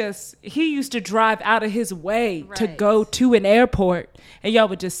he used to drive out of his way to go to an airport, and y'all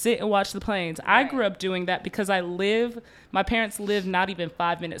would just sit and watch the planes. I grew up doing that because my parents live not even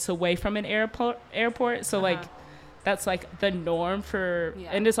 5 minutes away from an airport. So like, that's like the norm for,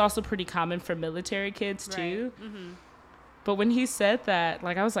 and it's also pretty common for military kids too. But when he said that,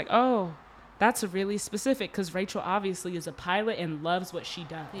 like, I was like, oh, that's really specific, because Rachel obviously is a pilot and loves what she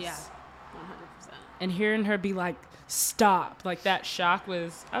does. 100%. And hearing her be like, stop, like, that shock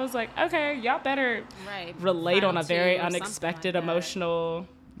was, I was like, okay, y'all better relate on a very unexpected, like emotional.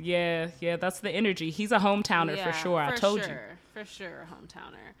 That's the energy. He's a hometowner for sure. I told you. For sure,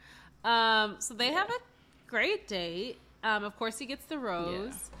 a hometowner. So they have a great date. Of course, he gets the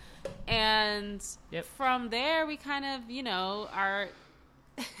rose. And from there, we kind of, you know, are...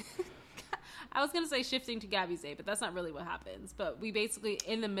 I was going to say shifting to Gabby's date, but that's not really what happens. But we basically,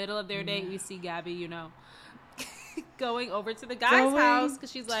 in the middle of their date, we see Gabby, you know, going over to the guy's house,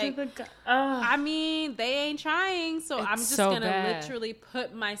 because she's like, I mean, they ain't trying, so I'm just going to literally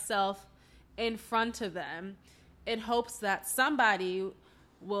put myself in front of them in hopes that somebody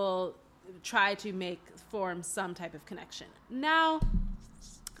will try to form some type of connection. Now,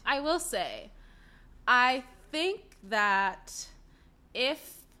 I will say, I think that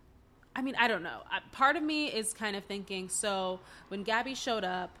I don't know. Part of me is kind of thinking, so when Gabby showed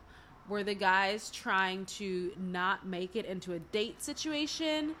up, were the guys trying to not make it into a date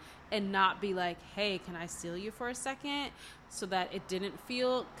situation and not be like, hey, can I steal you for a second, so that it didn't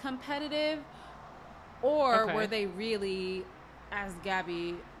feel competitive? Or were they really, as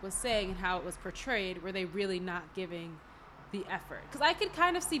Gabby was saying and how it was portrayed, were they really not giving the effort? Because I could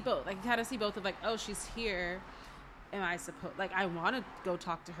kind of see both. I could kind of see both of like, oh, she's here. Am I supposed, like, I want to go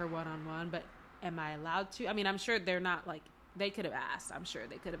talk to her one-on-one, but am I allowed to? I mean, I'm sure they're not, like, they could have asked. I'm sure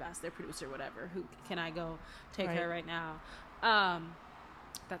they could have asked their producer, whatever, who can I go take her right now?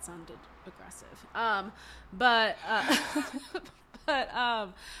 That sounded aggressive. But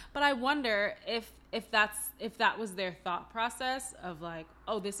I wonder if that was their thought process of like,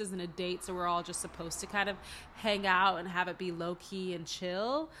 oh, this isn't a date, so we're all just supposed to kind of hang out and have it be low key and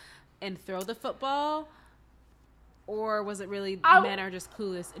chill and throw the football, or was it really men are just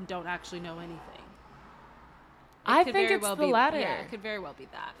clueless and don't actually know anything? I think it's the latter. Yeah, it could very well be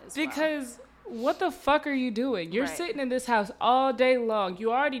that as because what the fuck are you doing? You're sitting in this house all day long.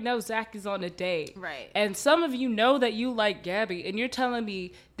 You already know Zach is on a date. Right. And some of you know that you like Gabby, and you're telling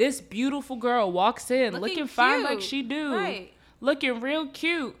me this beautiful girl walks in looking fine like she do. Right. Looking real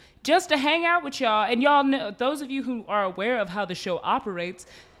cute just to hang out with y'all. And y'all know, those of you who are aware of how the show operates,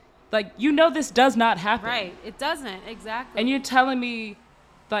 like, you know this does not happen. Right. It doesn't. Exactly. And you're telling me,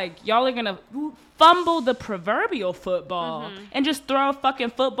 like, y'all are going to fumble the proverbial football and just throw a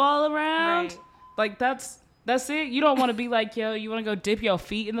fucking football around? Right. Like, that's it? You don't want to be like, yo, you want to go dip your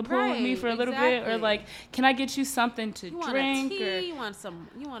feet in the pool with me for a little bit? Or, like, can I get you something to drink? Want a tea? You want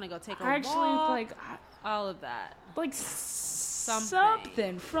to go take a walk? Like, all of that. Like,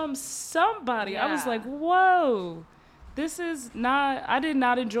 something from somebody. Yeah. I was like, whoa. This is not... I did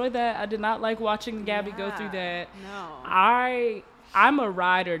not enjoy that. I did not like watching Gabby go through that. No. I'm a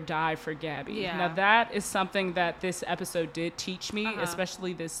ride or die for Gabby. Yeah. Now that is something that this episode did teach me,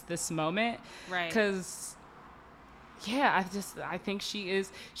 especially this moment. Right. Because, yeah, I think she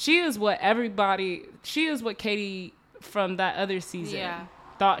is what Katie from that other season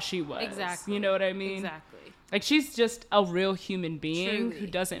thought she was. Exactly. You know what I mean? Exactly. Like, she's just a real human being who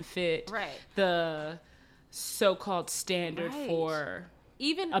doesn't fit the so-called standard for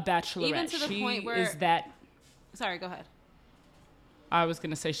a bachelorette. Even to the point where... is that... Sorry, go ahead. I was going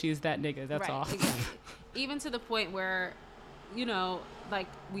to say she is that nigga. That's all. Exactly. Even to the point where, you know, like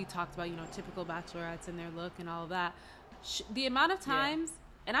we talked about, you know, typical bachelorettes and their look and all of that. The amount of times,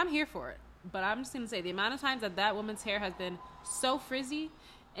 and I'm here for it, but I'm just going to say the amount of times that woman's hair has been so frizzy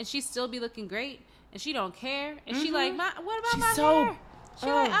and she still be looking great and she don't care. And she like, what about my hair? She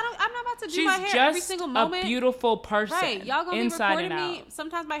like, I'm not about to do my hair every single moment. She's just a beautiful person. Right. Y'all going to be recording me. Out.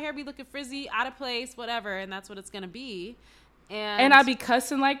 Sometimes my hair be looking frizzy, out of place, whatever. And that's what it's going to be. And I be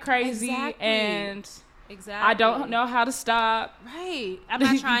cussing like crazy, and I don't know how to stop. Right. I'm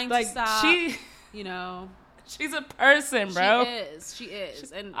not trying to stop. You know. She's a person, bro. She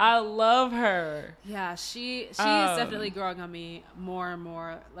is. And I love her. Yeah, she is definitely growing on me more and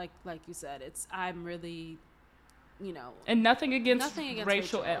more. Like you said, I'm really, you know. And nothing against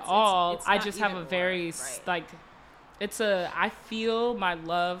Rachel at all. It's I just have a very, like... I feel my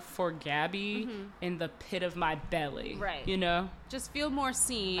love for Gabby in the pit of my belly. Right. You know? Just feel more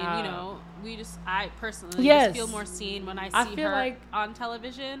seen, you know? I personally just feel more seen when I see her on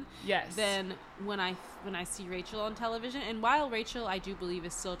television than when I see Rachel on television. And while Rachel, I do believe,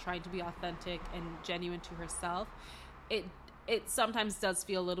 is still trying to be authentic and genuine to herself, it sometimes does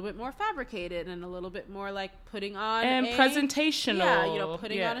feel a little bit more fabricated and a little bit more like putting on presentational. Yeah, you know,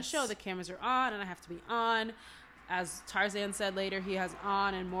 putting on a show. The cameras are on and I have to be on. As Tarzan said later, he has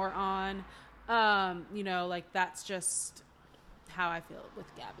on and more on. You know, like that's just how I feel with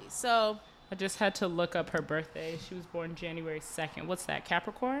Gabby. So I just had to look up her birthday. She was born January 2nd. What's that,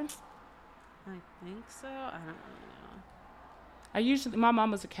 Capricorn? I think so. I don't really know. My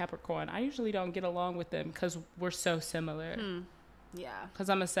mom was a Capricorn. I usually don't get along with them because we're so similar. Yeah. Because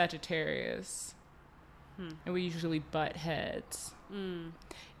I'm a Sagittarius. And we usually butt heads.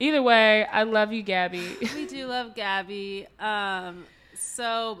 Either way, I love you, Gabby. We do love Gabby.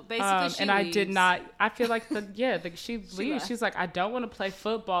 So basically, she and leaves. I feel like she leaves. Left. She's like, I don't want to play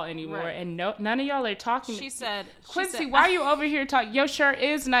football anymore. Right. And none of y'all are talking. She said, Quincy, why are you over here talking? Your shirt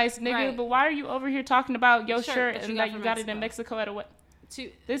is nice, nigga. Right. But why are you over here talking about your shirt and that you got it in Mexico at a what?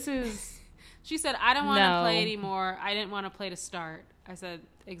 This is. She said, I don't want to play anymore. I didn't want to play to start. I said,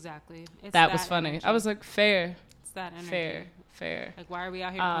 exactly. That was funny. Energy. I was like, fair. It's that energy. Fair. Like, why are we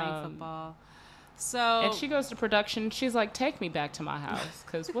out here playing football? So. And she goes to production. She's like, take me back to my house.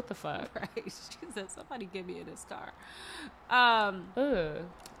 Because what the fuck? Right. She said, somebody get me in this car.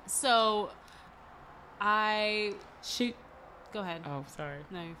 So, Go ahead. Oh, sorry.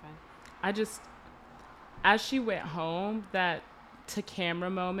 No, you're fine. As she went home, that to camera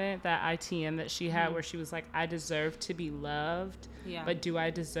moment, that ITM that she had where she was like, I deserve to be loved, but do I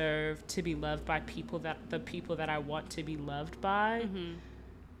deserve to be loved by the people that I want to be loved by?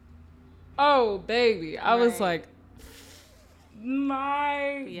 Oh, baby. I was like,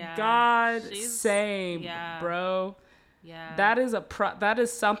 my God, same, bro. Yeah. That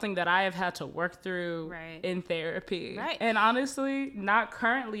is something that I have had to work through in therapy. Right. And honestly, not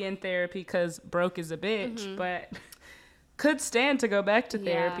currently in therapy because broke is a bitch, but could stand to go back to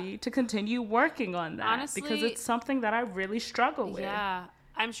therapy to continue working on that. Honestly, because it's something that I really struggle with. Yeah.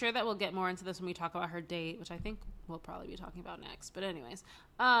 I'm sure that we'll get more into this when we talk about her date, which I think we'll probably be talking about next. But anyways,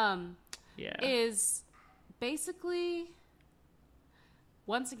 is basically,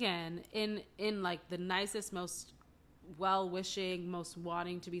 once again, in like the nicest, most well-wishing, most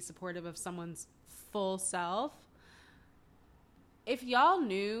wanting to be supportive of someone's full self. If y'all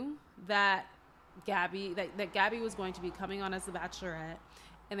knew that Gabby was going to be coming on as the Bachelorette,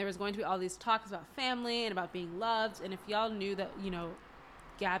 and there was going to be all these talks about family and about being loved, and if y'all knew that, you know,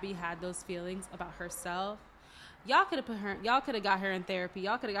 Gabby had those feelings about herself, y'all could have got her in therapy.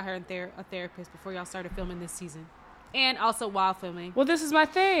 Y'all could have got her in a therapist before y'all started filming this season, and also while filming. Well, this is my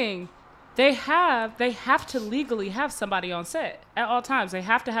thing. They have to legally have somebody on set at all times. They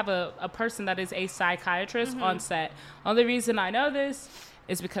have to have a person that is a psychiatrist on set. Only reason I know this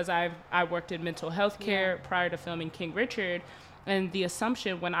is because I worked in mental health care prior to filming King Richard, and the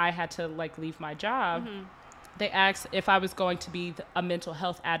assumption when I had to like leave my job, they asked if I was going to be a mental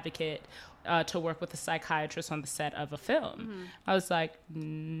health advocate to work with a psychiatrist on the set of a film. I was like,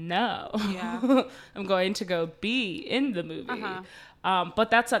 no, I'm going to go be in the movie.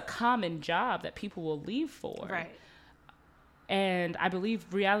 But that's a common job that people will leave for. Right. And I believe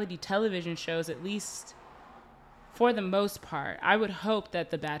reality television shows, at least for the most part, I would hope that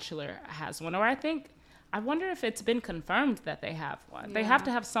The Bachelor has one. Or I wonder if it's been confirmed that they have one. Yeah. They have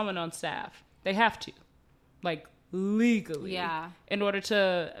to have someone on staff. They have to. Like, legally. Yeah. In order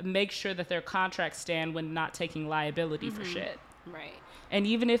to make sure that their contracts stand when not taking liability for shit. Right. And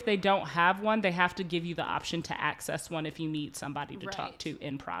even if they don't have one, they have to give you the option to access one if you need somebody to talk to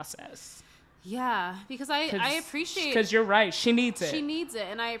in process. Yeah, because I appreciate... Because you're right. She needs it. She needs it.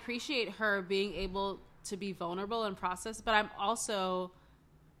 And I appreciate her being able to be vulnerable and process. But I'm also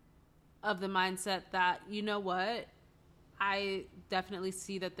of the mindset that, you know what? I definitely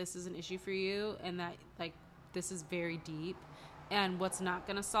see that this is an issue for you and that, like, this is very deep. And what's not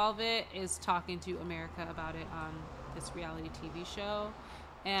going to solve it is talking to America about it on this reality TV show.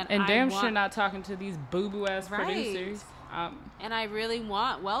 And damn sure not talking to these boo-boo ass producers. And I really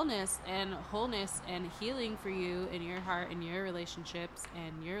want wellness and wholeness and healing for you in your heart and your relationships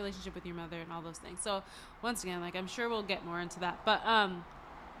and your relationship with your mother and all those things. So once again, like, I'm sure we'll get more into that. But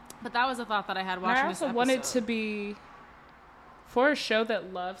that was a thought that I had watching this episode. I also wanted to be, for a show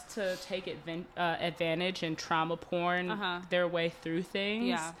that loves to take advantage and trauma porn their way through things.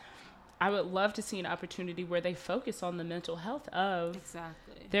 Yeah. I would love to see an opportunity where they focus on the mental health of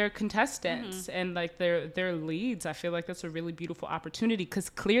their contestants and like their leads. I feel like that's a really beautiful opportunity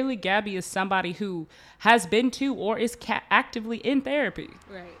because clearly Gabby is somebody who has been to or is actively in therapy.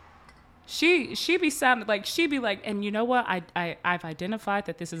 Right. She be sounding like, she be like, and you know what? I've identified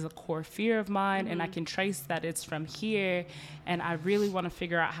that this is a core fear of mine and I can trace that it's from here. And I really want to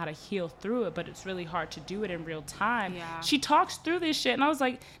figure out how to heal through it, but it's really hard to do it in real time. Yeah. She talks through this shit. And I was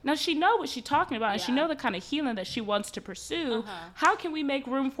like, now she know what she's talking about and she know the kind of healing that she wants to pursue. How can we make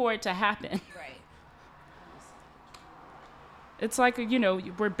room for it to happen? Right. It's like, you know,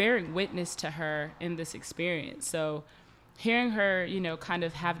 we're bearing witness to her in this experience. So hearing her, you know, kind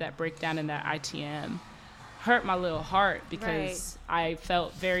of have that breakdown in that ITM hurt my little heart because I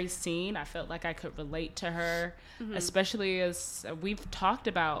felt very seen. I felt like I could relate to her, especially as we've talked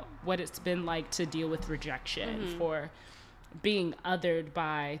about what it's been like to deal with rejection, for being othered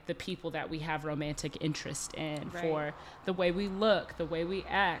by the people that we have romantic interest in, for the way we look, the way we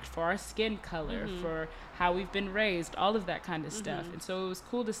act, for our skin color, for how we've been raised, all of that kind of stuff. And so it was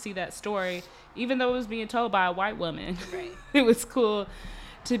cool to see that story, even though it was being told by a white woman. It was cool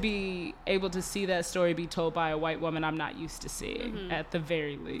to be able to see that story be told by a white woman I'm not used to seeing, at the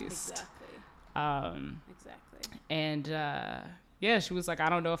very least. Exactly. And yeah, she was like, I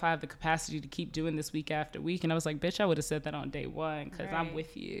don't know if I have the capacity to keep doing this week after week. And I was like, bitch, I would have said that on day one because I'm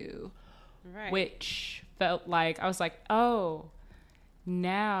with you. Which felt like, I was like, oh,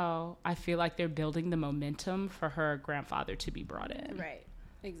 now I feel like they're building the momentum for her grandfather to be brought in. Right.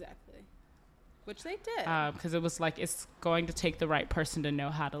 Exactly. Which they did. Because it was like, it's going to take the right person to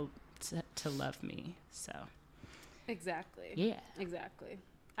know how to love me. So. Exactly. Yeah. Exactly.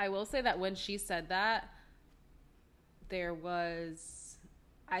 I will say that when she said that, there was,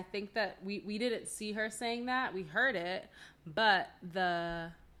 I think that we didn't see her saying that. We heard it, but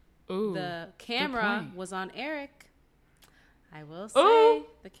the camera was on Eric. I will say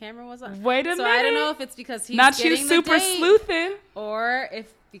the camera was on. Wait a minute. So I don't know if it's because he's not getting you super the date, sleuthing, or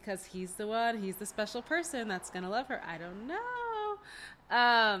if because he's the special person that's gonna love her. I don't know.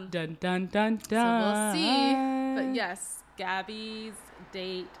 Dun dun dun dun. So we'll see. But yes, Gabby's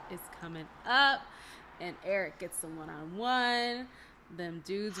date is coming up. and Eric gets the one-on-one. Them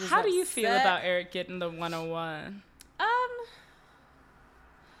dudes was How do you upset. feel about Eric getting the one-on-one?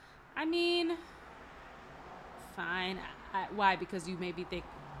 I mean, fine. Why? Because you maybe think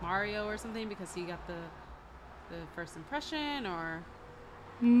Mario or something because he got the first impression, or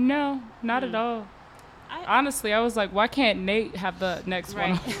no, not at all. Honestly, I was like, why can't Nate have the next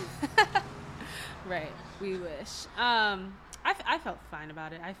one? Right. We wish. I felt fine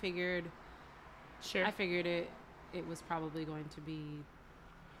about it. I figured it was probably going to be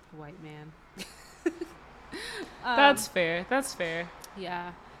a white man. That's fair.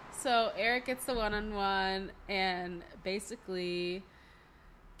 Yeah. So Eric gets the one-on-one, and basically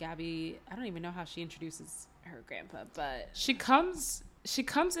Gabby, I don't even know how she introduces her grandpa, but she comes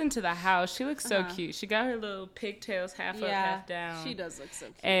into the house. She looks so cute. She got her little pigtails half up, half down. She does look so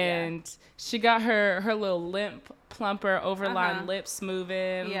cute. And she got her little limp, plumper, overlined lips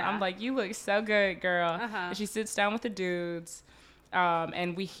moving. Yeah. I'm like, you look so good, girl. And she sits down with the dudes.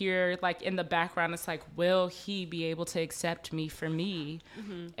 And we hear, like, in the background, it's like, will he be able to accept me for me?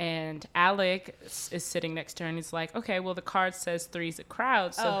 And Alec is sitting next to her, and he's like, okay, well, the card says 3's a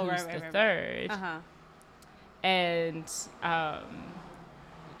crowd, so who's the third? And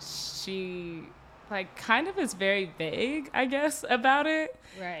she, like, kind of is very vague, I guess, about it.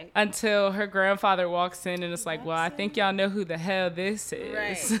 Right. Until her grandfather walks in, and it's like, well, I think y'all know who the hell this is.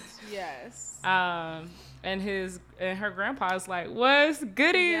 Right, yes. And her grandpa's like, what's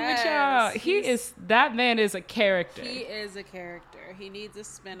goody with y'all? That man is a character. He is a character. He needs a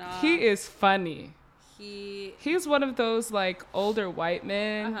spinoff. He is funny. He's one of those, like, older white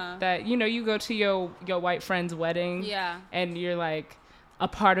men that, you know, you go to your white friend's wedding. Yeah. And you're, like, a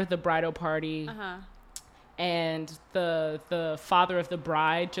part of the bridal party. And the father of the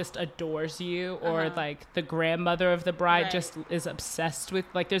bride just adores you, or like the grandmother of the bride just is obsessed with,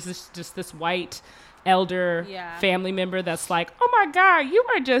 like, there's this white elder family member that's like, oh my god, you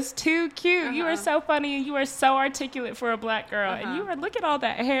are just too cute, you are so funny, and you are so articulate for a black girl, and look at all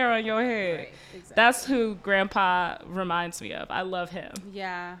that hair on your head. Right, exactly. That's who grandpa reminds me of. I love him.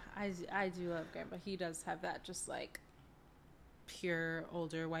 Yeah, I do love grandpa. He does have that, just like, pure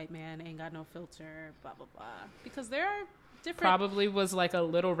older white man, ain't got no filter, blah blah blah, because there are different, probably was like a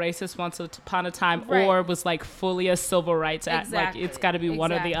little racist once upon a time, or was like fully a civil rights act. Like, it's got to be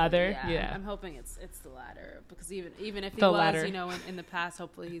one or the other. Yeah. I'm hoping it's the latter, because even if he was latter, you know, in the past,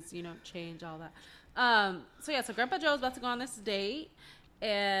 hopefully he's, you know, changed all that. So Grandpa Joe's about to go on this date,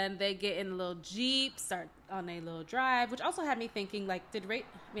 and they get in a little Jeep, start on a little drive, which also had me thinking, like, I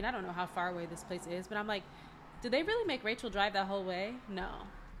mean, I don't know how far away this place is, but I'm like, did they really make Rachel drive that whole way? No,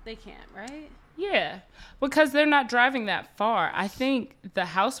 they can't, right? Yeah, because they're not driving that far. I think the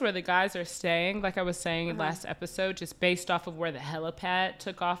house where the guys are staying, like I was saying last episode, just based off of where the helipad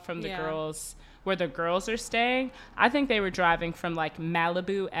took off from the girls, where the girls are staying, I think they were driving from, like,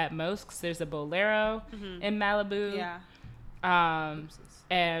 Malibu at most, because there's a Bolero in Malibu. Yeah.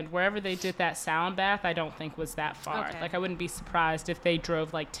 And wherever they did that sound bath, I don't think was that far. Okay. Like, I wouldn't be surprised if they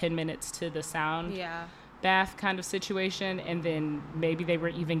drove, like, 10 minutes to the sound bath kind of situation, and then maybe they were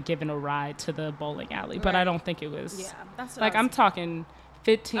even given a ride to the bowling alley, but I don't think it was. Yeah, that's what, like, I'm talking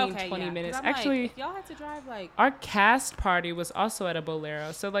 15, 20 minutes. Actually, like, if y'all had to drive, like, our cast party was also at a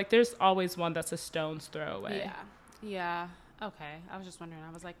Bolero, so, like, there's always one that's a stone's throw away. Yeah. Okay, I was just wondering.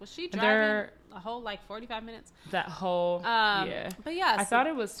 I was like, was she driving a whole, like, 45 minutes? That whole but yeah, I thought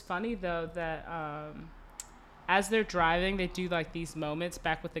it was funny though that as they're driving, they do, like, these moments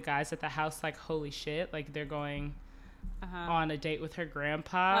back with the guys at the house, like, holy shit, like, they're going on a date with her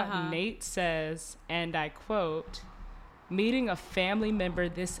grandpa. Nate says, and I quote, meeting a family member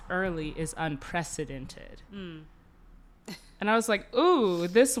this early is unprecedented. And I was like, ooh,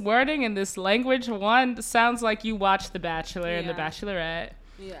 this wording and this language, one, sounds like you watched The Bachelor and The Bachelorette.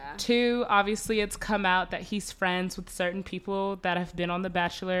 Yeah. Two, obviously it's come out that he's friends with certain people that have been on The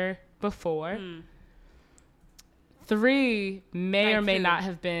Bachelor before. 3, may or may not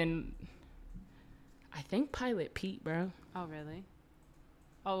have been, I think, Pilot Pete, bro. Oh, really?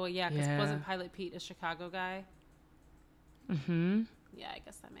 Oh, well, yeah, because wasn't Pilot Pete a Chicago guy? Yeah, I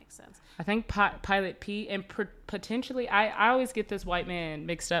guess that makes sense. I think Pilot Pete, and potentially, I always get this white man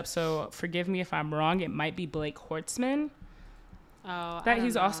mixed up, so forgive me if I'm wrong. It might be Blake Hortzman. Oh, that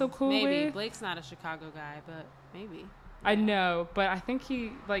he's also cool with. Maybe. Blake's not a Chicago guy, but maybe. I know, but I think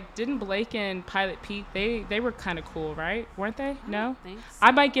he, like, didn't Blake and Pilot Pete, they were kind of cool, right? Weren't they? No?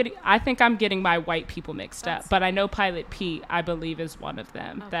 I think I'm getting my white people mixed up, but I know Pilot Pete, I believe, is one of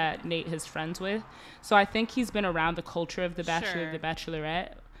them that Nate is friends with. So I think he's been around the culture of The Bachelor and The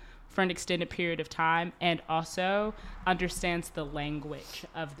Bachelorette for an extended period of time, and also understands the language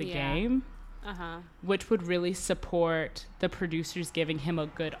of the game. which would really support the producers giving him a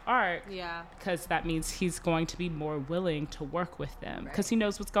good arc. Yeah. Because that means he's going to be more willing to work with them because he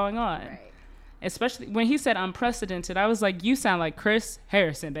knows what's going on. Right. Especially when he said unprecedented, I was like, you sound like Chris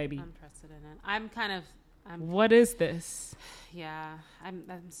Harrison, baby. Unprecedented. What is this? Yeah, I'm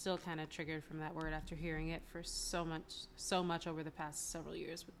still kind of triggered from that word after hearing it for so much over the past several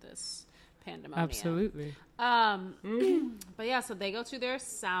years with this pandemonium. Absolutely. But yeah, so they go to their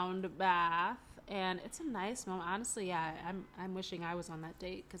sound bath, and it's a nice moment. Honestly, yeah, I'm wishing I was on that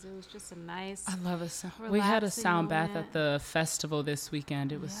date because it was just a nice. I love it. We had a sound bath at the festival this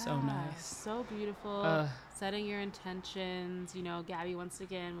weekend. It was so nice, so beautiful. Setting your intentions. You know, Gabby once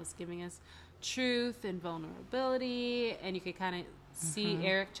again was giving us truth and vulnerability, and you could kind of see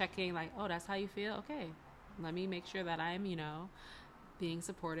Eric checking like, oh, that's how you feel. Okay, let me make sure that I'm, being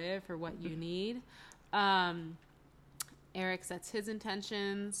supportive for what you need. Eric sets his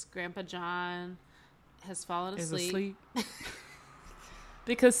intentions. Grandpa John has fallen asleep.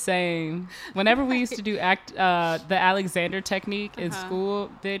 Because same. Whenever we used to do the Alexander technique in school,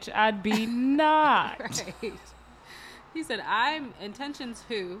 bitch, I'd be not. Right. He said, I'm intentions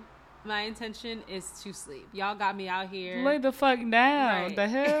who? My intention is to sleep. Y'all got me out here. Lay the fuck down. Right. The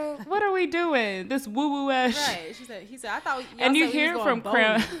hell? What are we doing? This woo-woo ass. Right. He said, I thought y'all and you said hear we from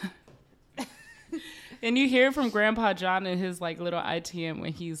And you hear from Grandpa John in his like little ITM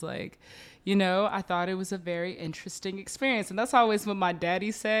when he's like, I thought it was a very interesting experience. And that's always what my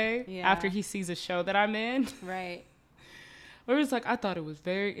daddy say after he sees a show that I'm in. Right. Where it's like, I thought it was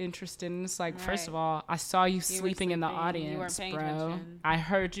very interesting. And it's like, first of all, I saw you sleeping in the audience, bro. Attention. I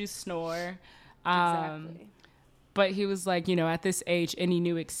heard you snore. Exactly. But he was like, at this age, any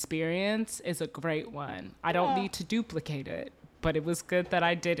new experience is a great one. I don't need to duplicate it. But it was good that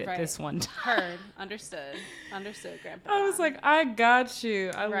I did it this one time. Heard. Understood, Grandpa. I was like, I got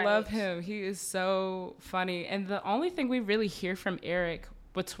you. I love him. He is so funny. And the only thing we really hear from Eric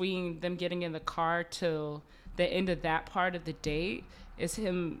between them getting in the car till the end of that part of the date is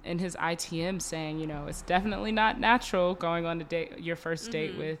him in his ITM saying, it's definitely not natural going on your first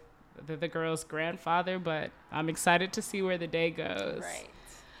date with the girl's grandfather, but I'm excited to see where the day goes. Right.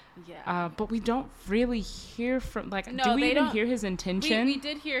 Yeah. But we don't really hear from, do we even hear his intention? We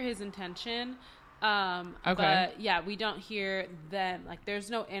did hear his intention. Okay. But yeah, we don't hear them. Like,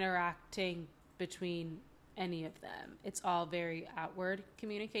 there's no interacting between any of them. It's all very outward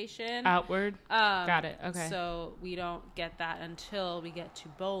communication. Outward? Got it. Okay. So we don't get that until we get to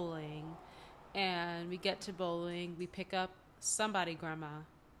bowling. And we get to bowling. We pick up somebody, Grandma.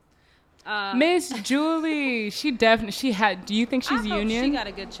 Miss Julie. She had. Do you think she's union? She got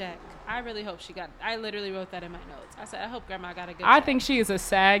a good check. I really hope she got. I literally wrote that in my notes. I said, I hope Grandma got a good check. I think she is a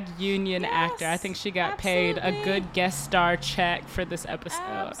SAG union actor. I think she got paid a good guest star check for this episode.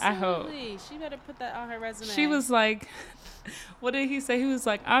 Absolutely. I hope. She better put that on her resume. She was like, what did he say? He was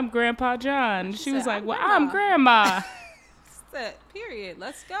like, I'm Grandpa John. She was like, well, I'm Grandma. Period.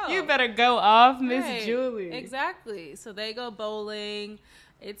 Let's go. You better go off, Miss Julie. Exactly. So they go bowling.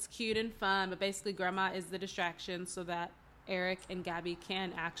 It's cute and fun, but basically Grandma is the distraction so that Eric and Gabby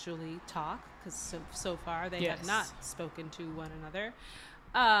can actually talk, because so far they have not spoken to one another.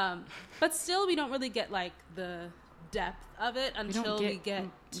 But still, we don't really get like the depth of it until we get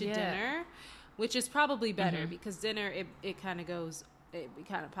to dinner, which is probably better because dinner it kind of goes, we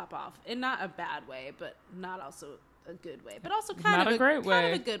kind of pop off in not a bad way, but not also a good way, but also kind of a great way,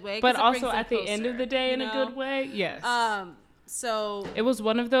 kind of a good way, but also at the end of the day in a good way. Yes. So it was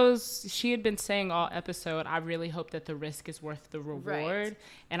one of those, she had been saying all episode, I really hope that the risk is worth the reward. Right.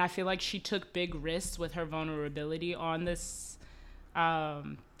 And I feel like she took big risks with her vulnerability on this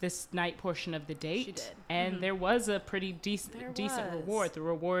night portion of the date. She did. And there was a pretty decent reward. The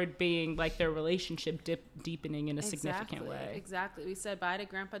reward being like their relationship deepening in a significant way. Exactly. We said bye to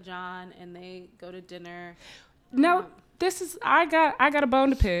Grandpa John and they go to dinner. No, I got a bone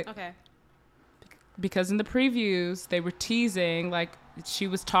to pick. Okay. Because in the previews, they were teasing, like, she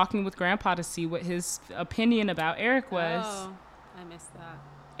was talking with Grandpa to see what his opinion about Eric was. Oh, I missed that.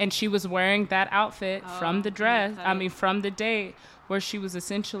 And she was wearing that outfit from the dress, from the date, where she was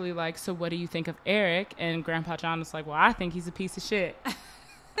essentially like, so what do you think of Eric? And Grandpa John was like, well, I think he's a piece of shit.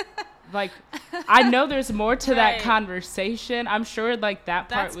 Like, I know there's more to that conversation. I'm sure, like, that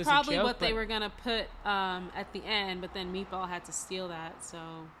part was a joke. That's probably what they were going to put at the end, but then Meatball had to steal that, so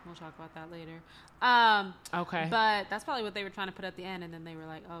we'll talk about that later. Okay. But that's probably what they were trying to put at the end, and then they were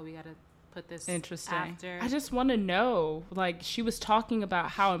like, oh, we got to put this interesting after. I just want to know, like, she was talking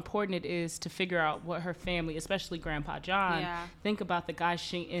about how important it is to figure out what her family, especially Grandpa John, think about the guy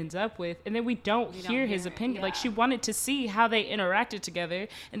she ends up with, and then we don't hear his opinion. Like, she wanted to see how they interacted together,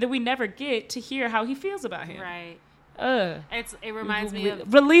 and then we never get to hear how he feels about him. Right. It reminds me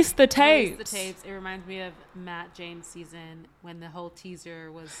of Release the tapes. It reminds me of Matt James season when the whole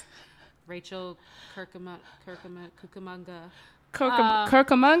teaser was Rachel Cucamonga. Rachel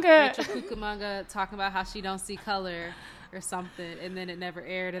Cucamonga talking about how she don't see color or something, and then it never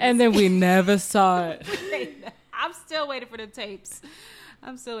aired. And then we never saw it. I'm still waiting for the tapes.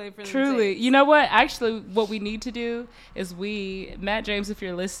 Truly. You know what? Actually, what we need to do is Matt James, if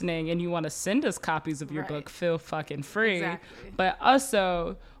you're listening and you want to send us copies of your book, feel fucking free. Exactly. But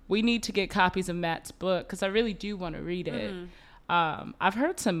also, we need to get copies of Matt's book because I really do want to read it. I've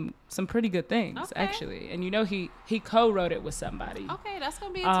heard some pretty good things, actually. And you know, he co-wrote it with somebody. Okay, that's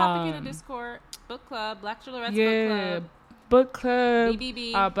going to be a topic in the Discord. Book Club, Black Chilerette's Book Club.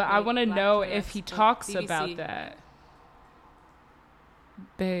 BBB. But I want to know if he talks about that.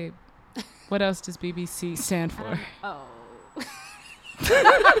 Babe, what else does BBC stand for?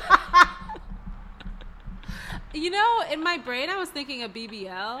 You know, in my brain, I was thinking of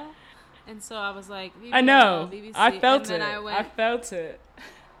BBL. And so I was like, BBL, I know. BBC. I felt it. I felt it.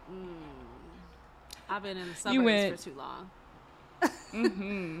 I've been in the suburbs for too long.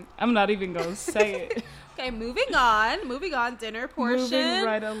 I'm not even going to say it. Okay, moving on. Dinner portion. Moving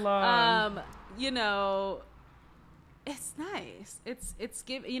right along. You know, it's nice. It's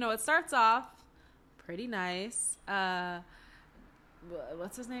you know, it starts off pretty nice.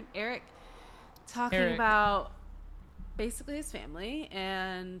 What's his name? Eric talking about basically his family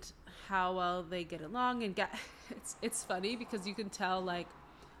and how well they get along, and it's funny because you can tell, like,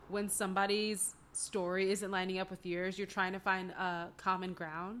 when somebody's story isn't lining up with yours, you're trying to find common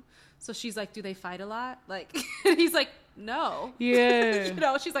ground. So she's like, do they fight a lot? Like, and he's like, no. Yeah. You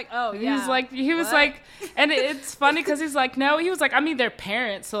know, she's like, oh, yeah. He was like, and it's funny because he's like, no. He was like, I mean, they're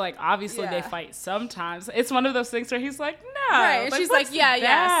parents, so, like, obviously they fight sometimes. It's one of those things where he's like, no. Right. And like, she's like,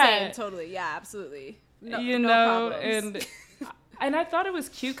 yeah, same, totally. Yeah, absolutely. No, you no know, problems. And I thought it was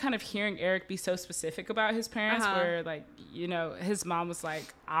cute kind of hearing Eric be so specific about his parents, where, like, you know, his mom was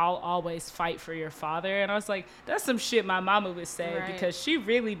like, I'll always fight for your father. And I was like, that's some shit my mama would say, because she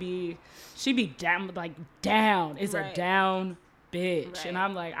be down, like, down is a down bitch. Right. And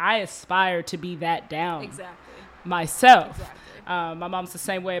I'm like, I aspire to be that down myself. Exactly. My mom's the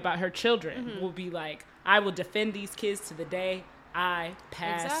same way about her children. Will be like, I will defend these kids to the day I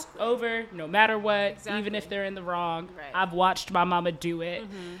pass over, no matter what, even if they're in the wrong. Right. I've watched my mama do it.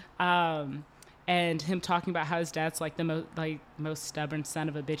 And him talking about how his dad's like the most stubborn son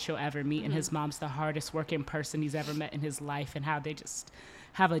of a bitch you'll ever meet, and his mom's the hardest working person he's ever met in his life, and how they just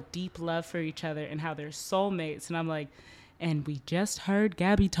have a deep love for each other and how they're soulmates. And I'm like, and we just heard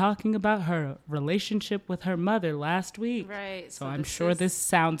Gabby talking about her relationship with her mother last week. Right. So I'm sure this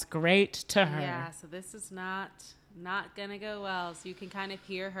sounds great to her. Yeah, so this is not gonna go well. So you can kind of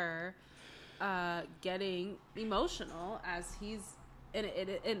hear her getting emotional as he's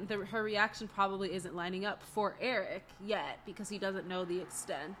her reaction probably isn't lining up for Eric yet, because he doesn't know the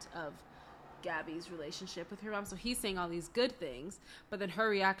extent of Gabby's relationship with her mom. So he's saying all these good things, but then her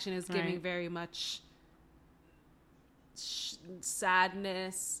reaction is giving very much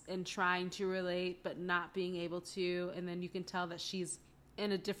sadness and trying to relate but not being able to. And then you can tell that she's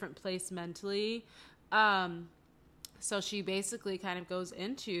in a different place mentally. So she basically kind of goes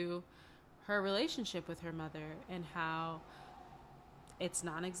into her relationship with her mother and how it's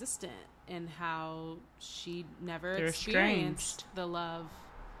non-existent, and how she never experienced the love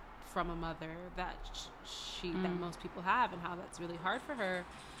from a mother that that most people have, and how that's really hard for her.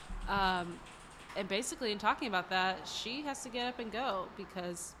 And basically, in talking about that, she has to get up and go,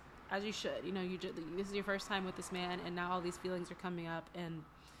 because, as you should, you know, this is your first time with this man, and now all these feelings are coming up, and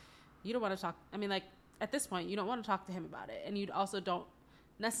you don't want to talk. I mean, like, at this point, you don't want to talk to him about it, and you also don't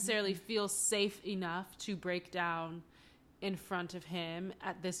necessarily feel safe enough to break down in front of him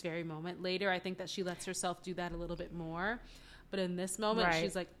at this very moment. Later, I think that she lets herself do that a little bit more, but in this moment,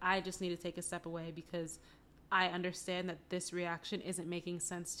 she's like, I just need to take a step away, because I understand that this reaction isn't making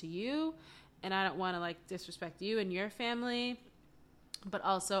sense to you, and I don't want to, like, disrespect you and your family, but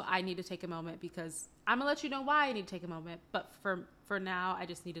also I need to take a moment, because I'm gonna let you know why I need to take a moment, but for now, I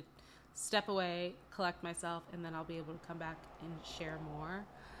just need to step away, collect myself, and then I'll be able to come back and share more,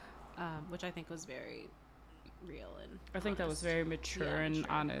 which I think was very real and I think that was very mature and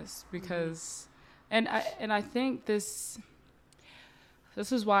honest, because and I think this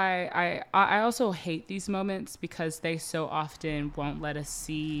is why I also hate these moments, because they so often won't let us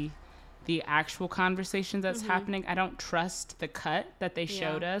see the actual conversation that's happening. I don't trust the cut that they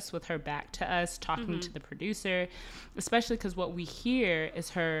showed us with her back to us talking to the producer, especially because what we hear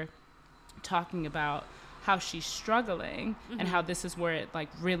is her talking about how she's struggling and how this is where it like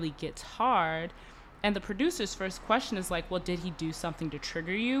really gets hard. And the producer's first question is like, well, did he do something to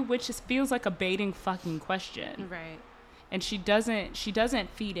trigger you? Which just feels like a baiting fucking question. Right. And she doesn't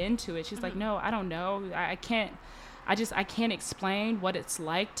feed into it. She's like, no, I don't know. I can't explain what it's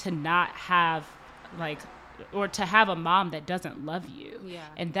like to not have like, or to have a mom that doesn't love you. Yeah.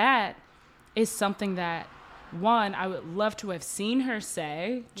 And that is something that, one, I would love to have seen her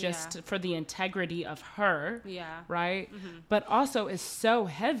say just for the integrity of her. Yeah. Right. But also is so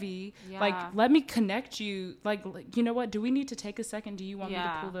heavy. Yeah. Like, let me connect you. Like, you know what? Do we need to take a second? Do you want me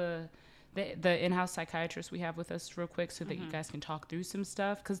to pull the in-house psychiatrist we have with us real quick so that you guys can talk through some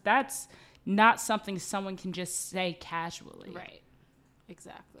stuff? Because that's not something someone can just say casually. Right.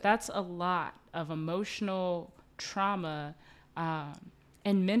 Exactly. That's a lot of emotional trauma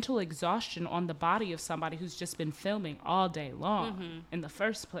and mental exhaustion on the body of somebody who's just been filming all day long in the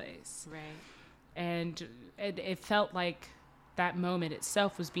first place. Right. And it felt like that moment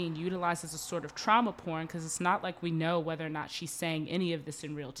itself was being utilized as a sort of trauma porn, because it's not like we know whether or not she's saying any of this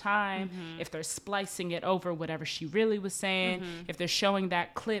in real time, if they're splicing it over whatever she really was saying, if they're showing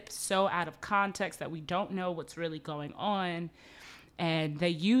that clip so out of context that we don't know what's really going on. And they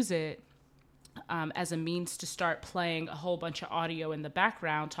use it as a means to start playing a whole bunch of audio in the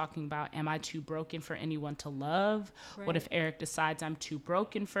background talking about, am I too broken for anyone to love? Right. What if Eric decides I'm too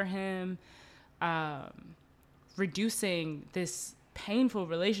broken for him? Reducing this painful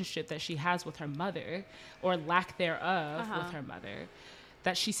relationship that she has with her mother, or lack thereof with her mother,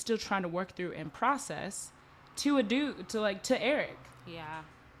 that she's still trying to work through and process to Eric. Yeah.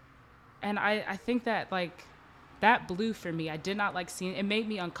 And I think that like that blew for me. I did not like seeing it. It made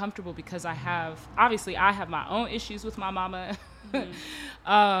me uncomfortable because I have my own issues with my mama.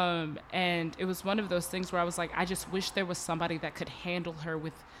 And it was one of those things where I was like, I just wish there was somebody that could handle her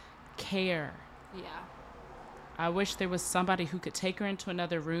with care. Yeah. I wish there was somebody who could take her into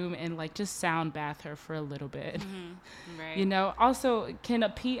another room and like just sound bath her for a little bit. Right. You know, also, can a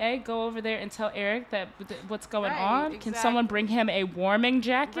PA go over there and tell Eric that what's going on? Exactly. Can someone bring him a warming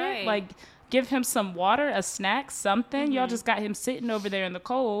jacket? Right. Like, give him some water, a snack, something. Y'all just got him sitting over there in the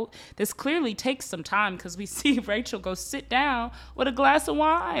cold. This clearly takes some time, because we see Rachel go sit down with a glass of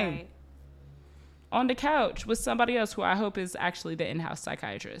wine on the couch with somebody else who I hope is actually the in-house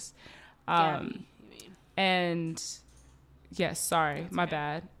psychiatrist. Gabby, you mean. And yes, sorry, that's my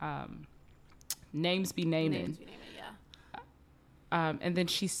bad. Names be naming. And then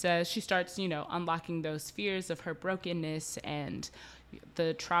she starts, unlocking those fears of her brokenness and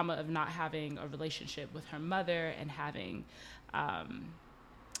the trauma of not having a relationship with her mother, and having a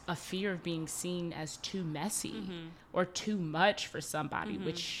fear of being seen as too messy or too much for somebody,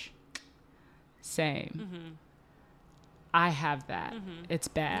 which same. I have that. It's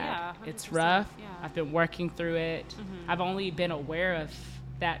bad. Yeah, it's rough. Yeah. I've been working through it. I've only been aware of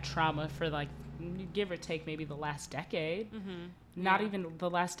that trauma for like, give or take, maybe the last decade. Not even the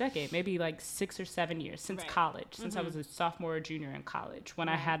last decade, maybe like 6 or 7 years since college, since I was a sophomore or junior in college, when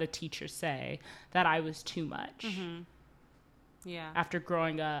I had a teacher say that I was too much. Yeah. After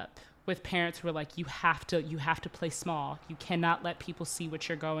growing up with parents who were like, you have to play small. You cannot let people see what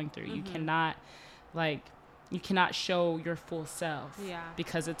you're going through. You cannot show your full self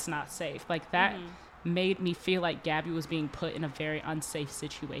because it's not safe. Like that made me feel like Gabby was being put in a very unsafe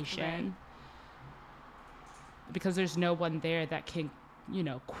situation. Right. Because there's no one there that can,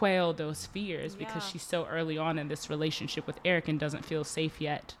 quail those fears, because she's so early on in this relationship with Eric and doesn't feel safe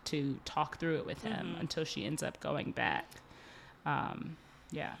yet to talk through it with him until she ends up going back.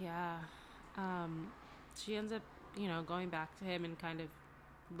 She ends up, going back to him and kind of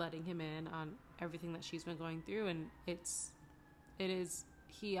letting him in on everything that she's been going through. And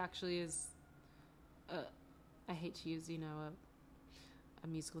he actually is, I hate to use, a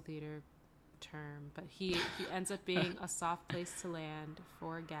musical theater term, but he ends up being a soft place to land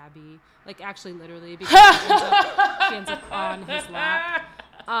for Gabby, like actually literally, because she ends up on his lap.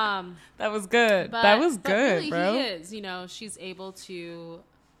 That was good. That was good, really, bro. He is, she's able to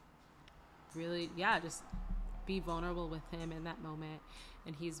really, just be vulnerable with him in that moment,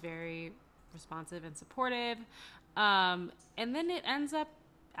 and he's very responsive and supportive. And then it ends up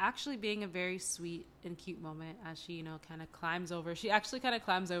actually being a very sweet and cute moment as she, you know, kind of climbs over. She actually kind of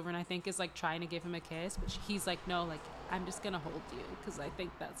climbs over and I think is like trying to give him a kiss, but he's like, no, like, I'm just going to hold you because I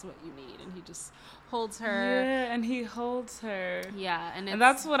think that's what you need. And he just holds her. Yeah, and he holds her. Yeah. And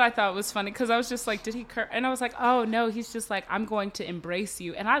that's what I thought was funny because I was just like, did he and I was like, oh, no, he's just like, I'm going to embrace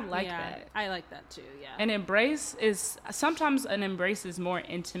you. And I like that. I like that too, yeah. An embrace is, sometimes an embrace is more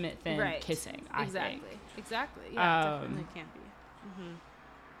intimate than kissing, I think. Exactly. Yeah, definitely can be. Mm-hmm.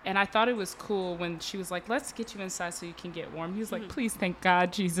 And I thought it was cool when she was like, let's get you inside so you can get warm. He was like, please, thank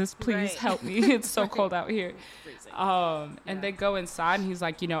God, Jesus, please help me. It's so cold out here. And they go inside and he's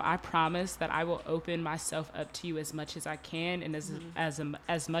like, you know, I promise that I will open myself up to you as much as I can and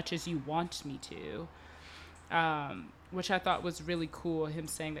as much as you want me to. Which I thought was really cool, him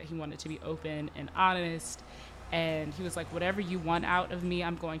saying that he wanted to be open and honest. And he was like, whatever you want out of me,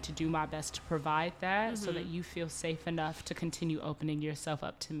 I'm going to do my best to provide that so that you feel safe enough to continue opening yourself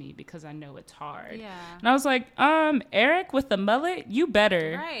up to me because I know it's hard. Yeah. And I was like, Eric with the mullet, you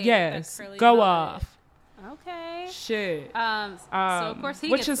better. Right. Yes. Go mullet. Off. Okay. Shit. So of course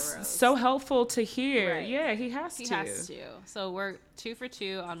he which gets is the rose. So helpful to hear. Right. Yeah, he has to. He has to. So we're 2 for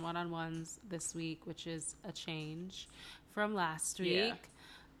 2 on one-on-ones this week, which is a change from last week.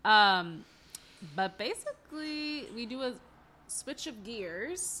 Yeah. But basically, we do a switch of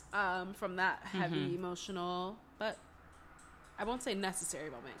gears from that heavy, emotional, but I won't say necessary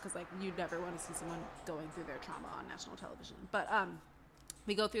moment because, like, you'd never want to see someone going through their trauma on national television. But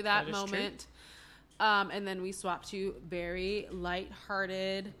we go through that moment, and then we swap to very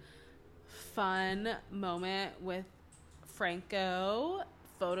lighthearted, fun moment with Franco,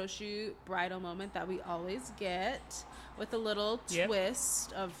 photo shoot, bridal moment that we always get with a little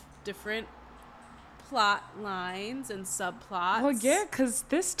twist of different plot lines and subplots. Well, yeah, because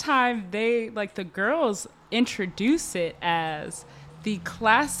this time they, like, the girls introduce it as the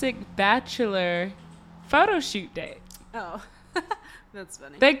classic Bachelor photo shoot date. Oh, that's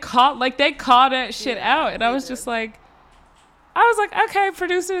funny. They call that shit out, and I was just like, okay,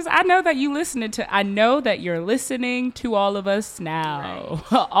 producers, I know that you're listening to all of us now.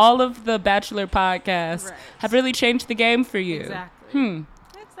 Right. All of the Bachelor podcasts have really changed the game for you.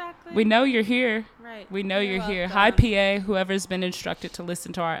 Exactly. We know you're here. Right. We know you're here. Hi, PA, whoever's been instructed to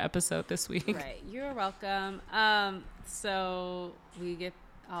listen to our episode this week. Right. You're welcome. So we get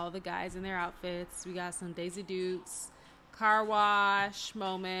all the guys in their outfits. We got some Daisy Dukes, car wash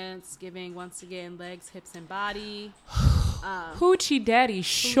moments, giving, once again, legs, hips, and body. Hoochie Daddy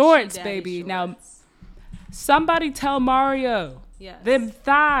shorts, baby. Shorts. Now, somebody tell Mario. Yes. Them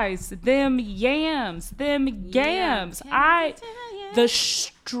thighs, them yams, them yams. The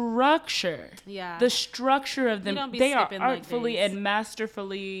structure. Yeah. The structure of them. They are artfully and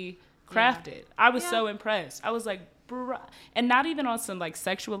masterfully crafted. Yeah. I was so impressed. I was like, bruh. And not even on some, like,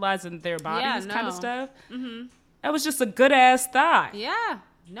 sexualizing their bodies kind of stuff. Mm-hmm. That was just a good ass thigh. Yeah.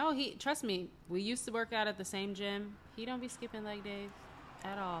 No, trust me, we used to work out at the same gym. He don't be skipping leg days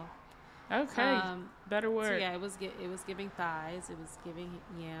at all. Okay, better word. So yeah, it was giving thighs. It was giving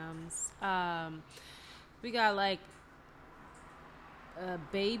yams. We got, like, a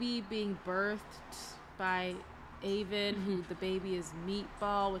baby being birthed by Avon, who the baby is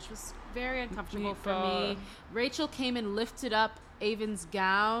Meatball, which was very uncomfortable for me. Rachel came and lifted up Avon's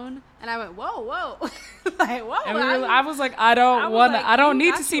gown, and I went, whoa. Like, whoa. And I was like, I don't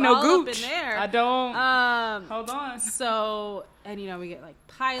need to see no gooch. I don't. Hold on. So, and, you know, we get, like,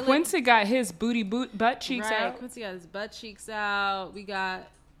 Pilot. Quincy got his butt cheeks out. Quincy got his butt cheeks out. We got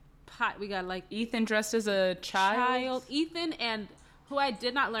like Ethan dressed as a child. Ethan, and who I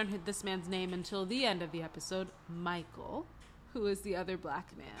did not learn this man's name until the end of the episode, Michael, who is the other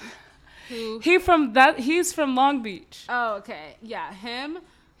black man. He's from Long Beach. Oh, okay. Yeah, him.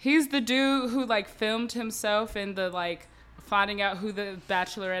 He's the dude who, like, filmed himself in the, like, finding out who the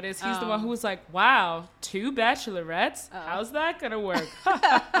bachelorette is. He's the one who was like, wow, 2 bachelorettes? How's that gonna work?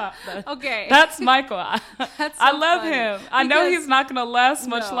 Okay. That's Michael. I love him. I know he's not gonna last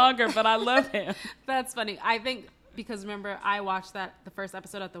much longer, but I love him. That's funny. I think because, remember, I watched the first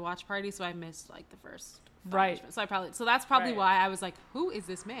episode at the watch party, so I missed, like, the first. Right. So that's probably why I was like, who is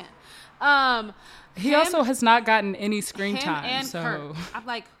this man? He also has not gotten any screen time. And so Kurt. I'm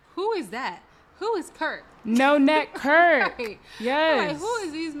like, who is that? Who is Kurt? No neck Kurt. Right. Yes. Like, who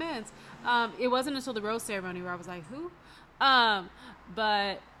is these men? It wasn't until the rose ceremony where I was like, who?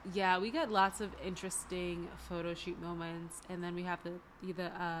 But yeah, we got lots of interesting photo shoot moments, and then we have the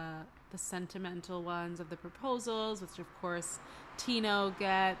sentimental ones of the proposals, which of course Tino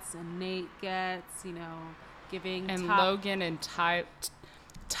gets and Nate gets, you know, giving and Logan and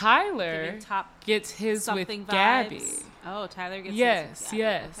Tyler gets his with Gabby. Oh, Tyler gets yes.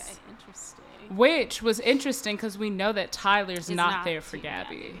 Okay, interesting. Which was interesting because we know that Tyler's not there for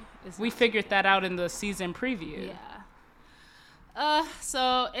Gabby. We figured that out in the season preview. Yeah.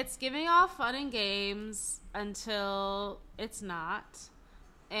 So it's giving off fun and games until it's not.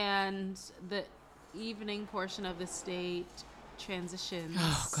 And the evening portion of the state transitions.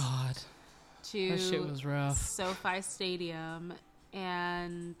 Oh, God. To that shit was rough. SoFi Stadium.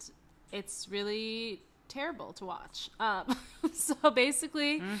 And it's really terrible to watch. So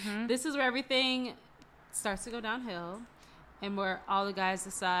basically, this is where everything starts to go downhill and where all the guys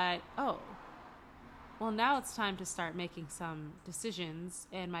decide, oh, well, now it's time to start making some decisions,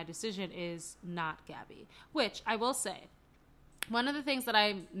 and my decision is not Gabby. Which I will say, one of the things that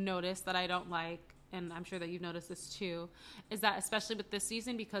I noticed that I don't like, and I'm sure that you've noticed this too, is that especially with this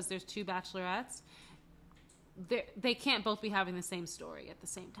season, because there's 2 bachelorettes, they can't both be having the same story at the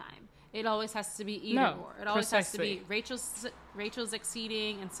same time. It always has to be either or. It always has to be Rachel's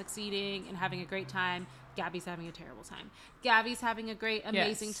exceeding and succeeding and having a great time. Gabby's having a terrible time. Gabby's having a great,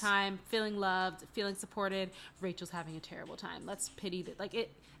 amazing time, feeling loved, feeling supported. Rachel's having a terrible time. Let's pity that. Like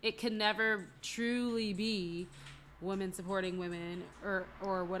it can never truly be women supporting women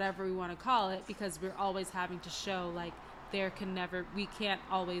or whatever we want to call it, because we're always having to show like we can't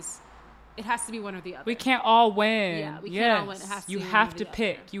always. It has to be one or the other. We can't all win. Yeah, we can't all win. It has to you be have to one or the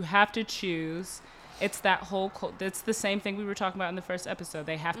pick. other. You have to choose. It's that whole. It's the same thing we were talking about in the first episode.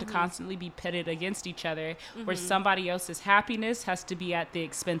 They have to constantly be pitted against each other, where somebody else's happiness has to be at the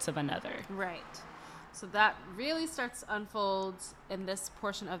expense of another. Right. So that really starts to unfold in this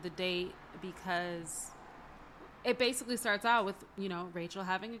portion of the date, because it basically starts out with, Rachel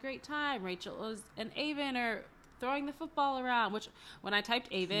having a great time. Rachel and Avon are throwing the football around, which when I typed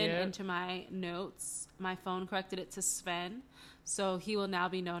Avon into my notes, my phone corrected it to Sven. So he will now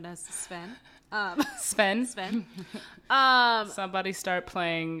be known as Sven. Sven. Somebody start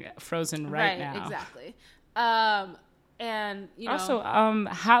playing Frozen right now. Exactly. And also,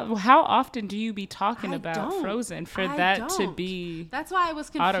 how often do you be talking about Frozen for that to be? That's why I was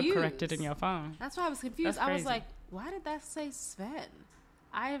confused. Auto-corrected in your phone. That's why I was confused. I was like, why did that say Sven?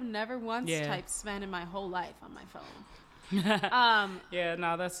 I have never once typed Sven in my whole life on my phone. Yeah,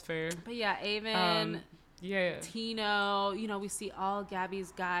 no, that's fair. But yeah, Avon, Tino, we see all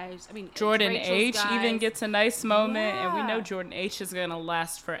Gabby's guys. I mean, Jordan Rachel's H guys. even gets a nice moment, and we know Jordan H isn't going to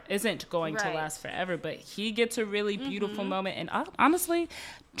last forever, but he gets a really beautiful moment. And honestly,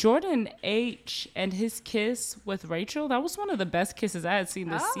 Jordan H and his kiss with Rachel, that was one of the best kisses I had seen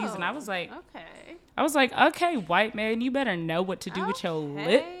this season. I was like, okay, white man, you better know what to do with your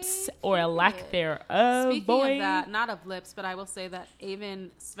lips or a lack thereof. Speaking of that, not of lips, but I will say that Avon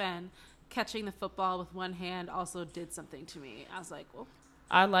Sven catching the football with one hand also did something to me. I was like, well,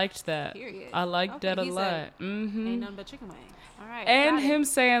 I liked that. Period. I liked that a lot. Ain't nothing but chicken wing. All right. And him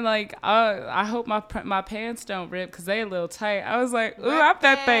saying like, I hope my pants don't rip because they a little tight. I was like, ooh, I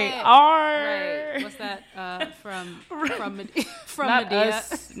bet they are. Right. What's that from Not Medea?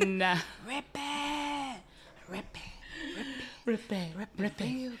 Us. Nah. Rip it. Rip it. Rip it. Rip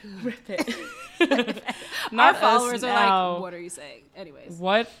it. Rip it. Our followers are like, what are you saying? Anyways.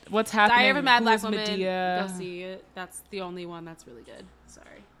 What's happening? Diary of a Mad Black Woman. Medea? Go see it. That's the only one that's really good. Sorry.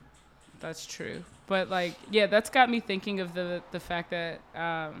 That's true. But like, yeah, that's got me thinking of the fact that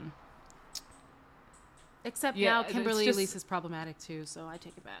except now Kimberly Elise is problematic too, so I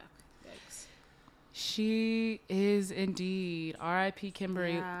take it back. Yikes. She is indeed R.I.P.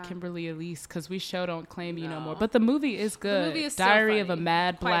 Kimberly Elise, because we don't claim you no more. But the movie is good. The movie is Diary of a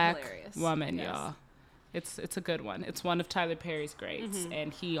Mad Black Woman, y'all. It's a good one. It's one of Tyler Perry's greats,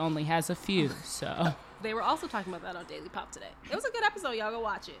 and he only has a few. So they were also talking about that on Daily Pop today. It was a good episode. Y'all go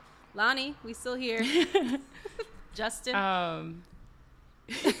watch it. Lonnie, we still here. Justin.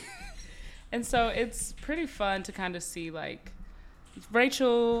 And so it's pretty fun to kind of see like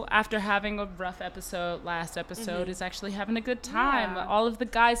Rachel, after having a rough last episode, is actually having a good time. Yeah. All of the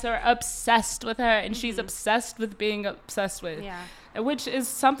guys are obsessed with her, and she's obsessed with being obsessed with. Yeah. Which is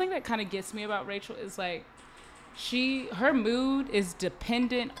something that kind of gets me about Rachel is like, her mood is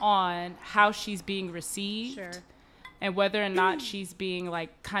dependent on how she's being received. Sure. And whether or not she's being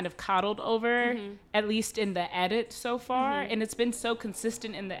like kind of coddled over, at least in the edit so far. And it's been so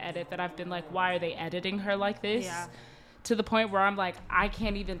consistent in the edit that I've been like, why are they editing her like this? Yeah. To the point where I'm like, I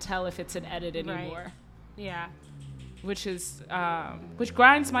can't even tell if it's an edit anymore. Right. Yeah. Which is, which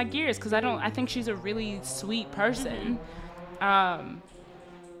grinds my gears, because I think she's a really sweet person.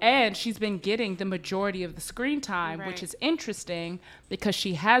 And she's been getting the majority of the screen time, which is interesting because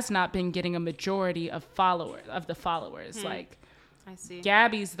she has not been getting a majority of the followers. Like, I see.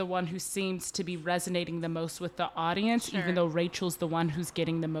 Gabby's the one who seems to be resonating the most with the audience, even though Rachel's the one who's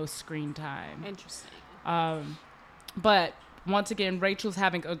getting the most screen time. Interesting. But once again, Rachel's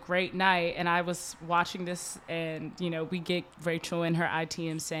having a great night, and I was watching this, and we get Rachel in her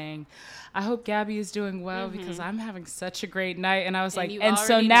ITM saying, "I hope Gabby is doing well because I'm having such a great night." And I was like, and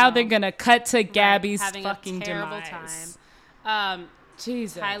so now they're gonna cut to Gabby's fucking demise. Time.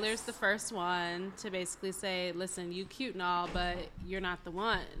 Jesus. Tyler's the first one to basically say, "Listen, you cute and all, but you're not the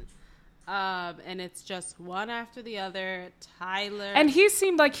one." And it's just one after the other. Tyler, and he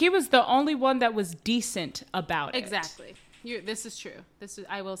seemed like he was the only one that was decent about it. Exactly. This is true.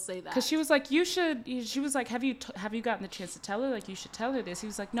 I will say that. Because she was like, she was like, have you gotten the chance to tell her? Like, you should tell her this. He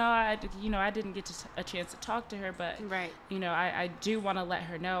was like, no, I didn't get a chance to talk to her, but, I do want to let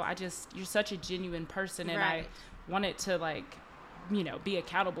her know. You're such a genuine person, and I wanted to, like, be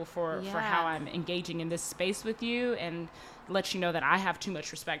accountable for how I'm engaging in this space with you and let you know that I have too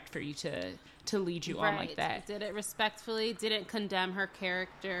much respect for you to lead you on like that. Did it respectfully, didn't condemn her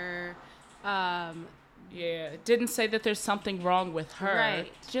character, didn't say that there's something wrong with her.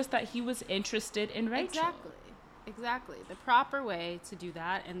 Just that he was interested in Rachel. Exactly. The proper way to do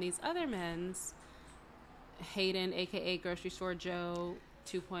that. And these other men's, Hayden, a.k.a. Grocery Store Joe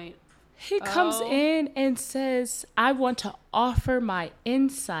 2.0. He comes in and says, "I want to offer my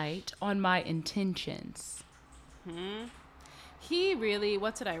insight on my intentions." He really,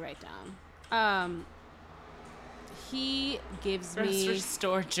 what did I write down? He gives me Grocery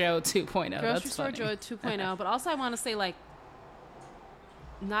Store Joe 2.0. Grocery Store Joe 2.0, but also I want to say, like,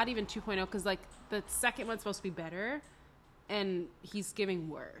 not even 2.0, because, like, the second one's supposed to be better, and he's giving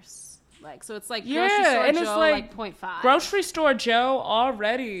worse. Like, so it's like Grocery Store Joe, like 0.5. Grocery Store Joe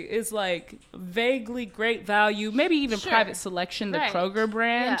already is like vaguely great value, maybe even private selection, the Kroger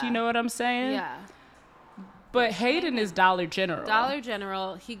brand. You know what I'm saying? Yeah. But Hayden is Dollar General. Dollar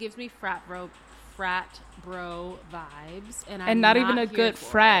General. He gives me frat bro vibes, and I'm not even a good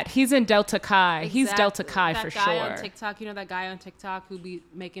frat. He's in Delta Chi. Exactly. He's Delta Chi for sure. That guy on TikTok, that guy on TikTok who be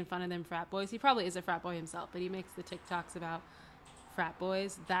making fun of them frat boys. He probably is a frat boy himself, but he makes the TikToks about frat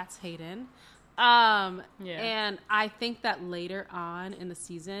boys. That's Hayden. And I think that later on in the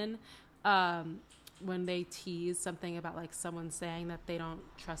season, when they tease something about, like, someone saying that they don't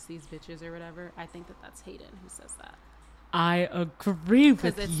trust these bitches or whatever, I think that that's Hayden who says that. I agree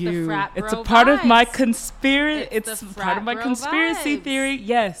with you. It's a part of my conspiracy. It's part of my conspiracy theory.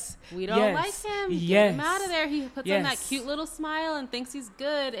 Yes. We don't like him. Get him out of there. He puts on that cute little smile and thinks he's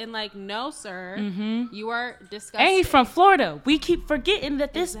good. And, like, no, sir. You are disgusting. And he's from Florida. We keep forgetting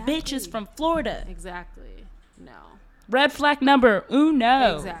that this bitch is from Florida. Exactly. No. Red flag number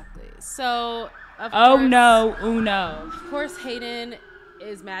uno. Exactly. So, of course, Hayden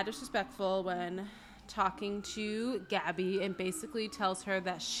is mad disrespectful when talking to Gabby and basically tells her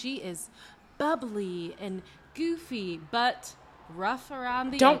that she is bubbly and goofy, but rough around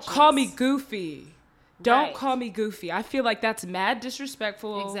the edges. Don't call me goofy. Don't call me goofy. I feel like that's mad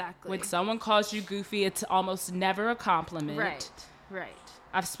disrespectful. Exactly. When someone calls you goofy, it's almost never a compliment. Right.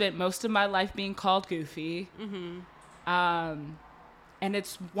 I've spent most of my life being called goofy. And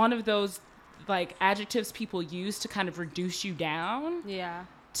it's one of those, like, adjectives people use to kind of reduce you down. Yeah.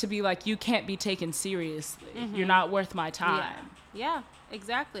 To be like, you can't be taken seriously. You're not worth my time. Yeah,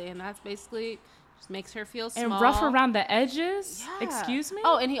 exactly. And that's basically just makes her feel small. And rough around the edges? Yeah. Excuse me?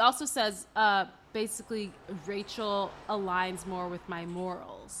 Oh, and he also says, basically, Rachel aligns more with my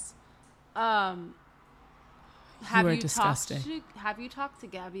morals. Have you disgusting. Have you talked to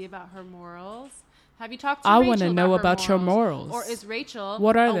Gabby about her morals? Have you talked to Rachel? I want to know about your morals. Or is Rachel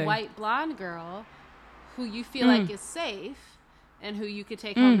a white blonde girl who you feel like is safe and who you could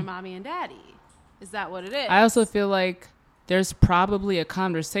take home to mommy and daddy? Is that what it is? I also feel like there's probably a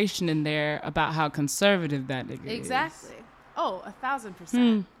conversation in there about how conservative that nigga is. Exactly. Oh,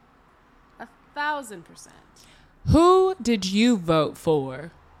 1,000%. 1,000%. Who did you vote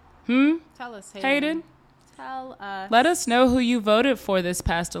for? Tell us, Hayden. Tell us. Let us know who you voted for this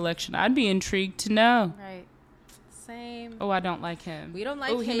past election. I'd be intrigued to know. Right. Same. Oh, I don't like him. We don't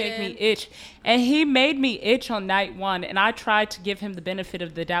like him. Oh, he made me itch. And he made me itch on night one. And I tried to give him the benefit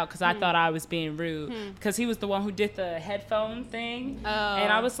of the doubt because I thought I was being rude. Because he was the one who did the headphone thing. Oh.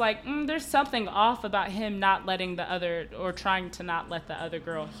 And I was like, there's something off about him not letting the other, or trying to not let the other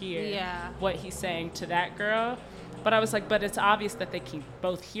girl hear what he's saying to that girl. But I was like, but it's obvious that they can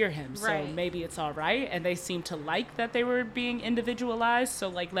both hear him. So maybe it's all right. And they seem to like that they were being individualized. So,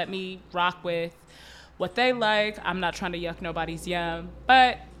 like, let me rock with what they like. I'm not trying to yuck nobody's yum.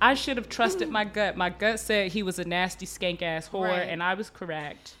 But I should have trusted my gut. My gut said he was a nasty, skank-ass whore. And I was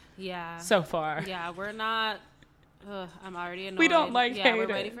correct. Yeah. So far. Yeah, we're not I'm already annoyed. We don't like Yeah, haters.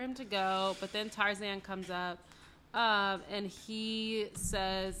 We're ready for him to go. But then Tarzan comes up, and he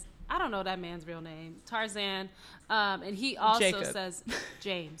says, I don't know that man's real name, Tarzan. And he also says,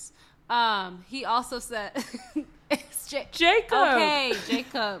 James. He also said, it's Jacob. Okay,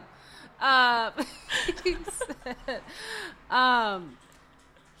 Jacob. He said,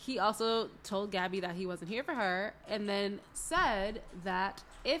 he also told Gabby that he wasn't here for her, and then said that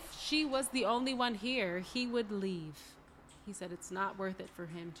if she was the only one here, he would leave. He said it's not worth it for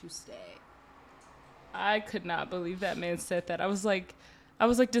him to stay. I could not believe that man said that. I was like,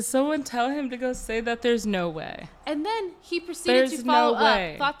 did someone tell him to go say that? There's no way. And then he proceeded to follow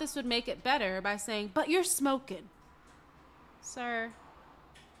up, thought this would make it better by saying, but you're smoking. Sir,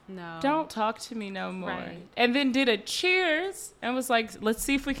 no. Don't talk to me no more. Right. And then did a cheers and was like, let's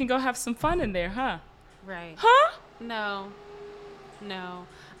see if we can go have some fun in there, huh? Right. Huh? No.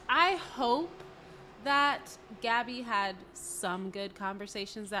 I hope that Gabby had some good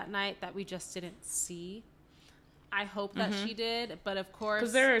conversations that night that we just didn't see. I hope that she did, but of course...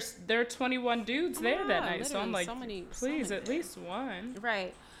 Because there are 21 dudes there that night, so I'm like, please, at least one.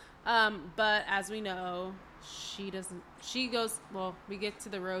 Right. But as we know, she goes, well, we get to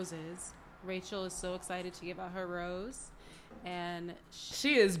the roses. Rachel is so excited to give out her rose. And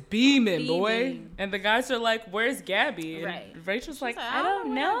she is beaming, boy. And the guys are like, where's Gabby? And right. She's like, I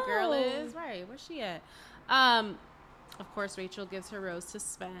don't know where that girl is. Right. Where's she at? Of course, Rachel gives her rose to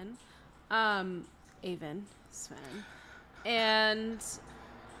Sven. Sven. And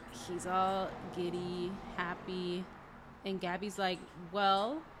he's all giddy, happy. And Gabby's like,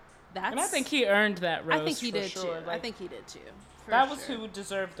 well, that's... And I think he earned that rose. I think he did sure. too. Like, I think he did too. That was who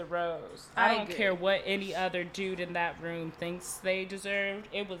deserved the rose. I don't agree. care what any other dude in that room thinks they deserved.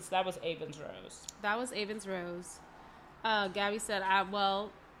 That was Avon's rose. That was Avon's rose. Gabby said,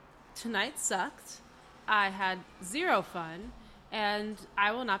 well, tonight sucked. I had zero fun, and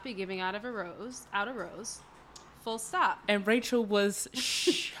I will not be giving out a rose. Full stop. And Rachel was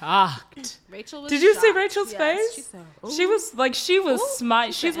shocked. Did you shocked. see Rachel's face? She said, she was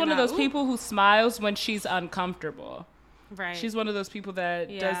smiling. She's one of those ooh. people who smiles when she's uncomfortable. Right. She's one of those people that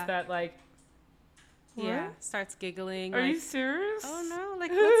does that, like, what? Yeah, starts giggling. Are you serious? Oh no!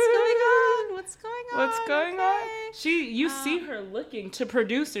 Like, what's going on? What's going on? You see her looking to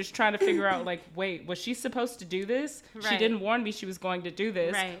producers, trying to figure out, like, wait, was she supposed to do this? Right. She didn't warn me she was going to do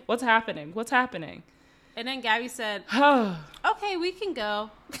this. Right. What's happening? And then Gabby said, "Okay, we can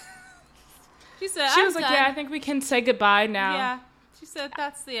go." She said, "She was like, yeah, I think we can say goodbye now." Yeah. She said,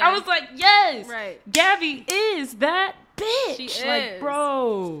 "That's the end." I was like, "Yes, right." Gabby is that bitch. She is. Like,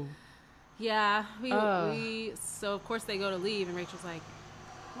 bro. Yeah. So of course they go to leave, and Rachel's like,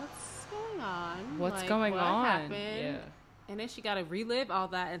 "What's going on? What's going on? Happened?" Yeah. And then she got to relive all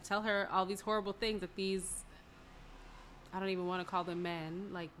that and tell her all these horrible things that these, I don't even want to call them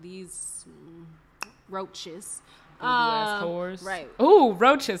men, like these roaches. Ass whores. Right. Ooh,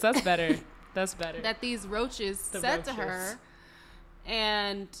 roaches. That's better. That's better. That these roaches said to her.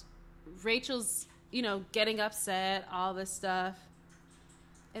 And Rachel's, getting upset, all this stuff.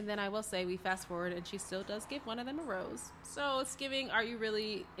 And then I will say we fast forward and she still does give one of them a rose. So it's giving, are you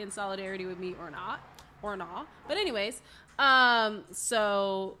really in solidarity with me or not? Or not. But anyways,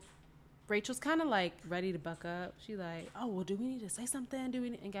 so Rachel's kind of like ready to buck up. She's like, oh, well, do we need to say something?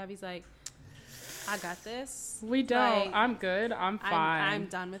 And Gabby's like, I got this. We don't. Like, I'm good. I'm fine. I'm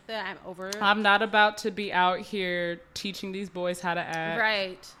done with it. I'm over it. I'm not about to be out here teaching these boys how to act.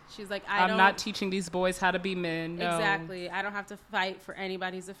 Right. She's like, I'm not teaching these boys how to be men. No. Exactly. I don't have to fight for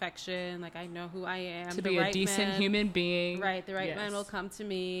anybody's affection. Like, I know who I am. To be a decent human being. Right. The right man will come to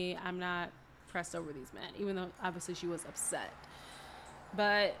me. I'm not pressed over these men, even though obviously she was upset.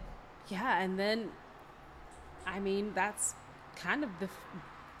 But yeah, and then, I mean, that's kind of the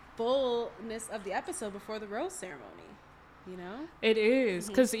fullness of the episode before the rose ceremony, It is,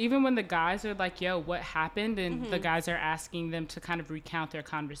 because even when the guys are like, yo, what happened, and the guys are asking them to kind of recount their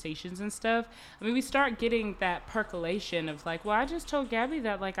conversations and stuff, I mean, we start getting that percolation of like, well, I just told Gabby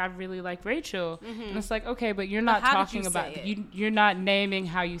that, like, I really like Rachel, and it's like, okay, but you're not talking about you're not naming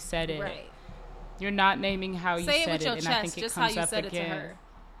how you said it. Right. You're not naming how you say said it with your and chest, I think it just comes how you up said again. it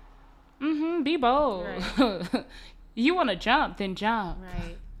to her. Be bold. Right. You want to jump, then jump.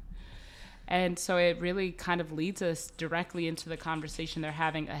 Right. And so it really kind of leads us directly into the conversation they're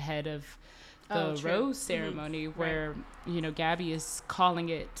having ahead of the rose ceremony, where, Gabby is calling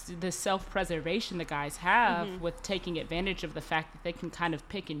it the self-preservation the guys have with taking advantage of the fact that they can kind of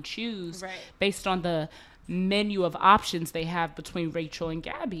pick and choose based on the menu of options they have between Rachel and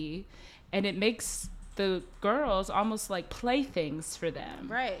Gabby. And it makes the girls almost like playthings for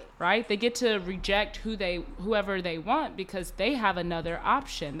them. Right. They get to reject whoever they want because they have another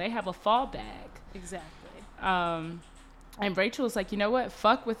option. They have a fallback. Exactly. And Rachel was like, you know what?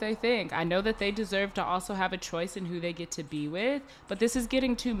 Fuck what they think. I know that they deserve to also have a choice in who they get to be with, but this is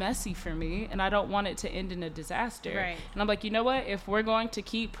getting too messy for me, and I don't want it to end in a disaster. Right. And I'm like, you know what? If we're going to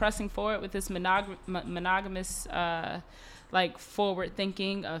keep pressing forward with this monogamous, like, forward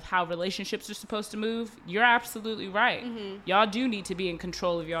thinking of how relationships are supposed to move, you're absolutely right. Y'all do need to be in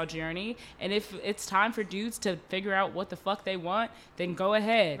control of y'all journey, and if it's time for dudes to figure out what the fuck they want, then go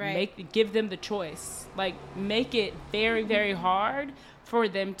ahead. Give them the choice. Like, make it very, very hard for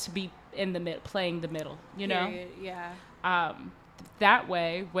them to be in the playing the middle, you know? Yeah. That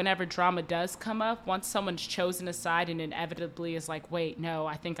way, whenever drama does come up, once someone's chosen a side and inevitably is like, wait, no,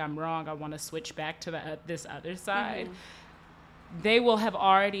 I think I'm wrong, I want to switch back to this other side, they will have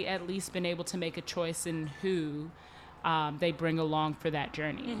already at least been able to make a choice in who they bring along for that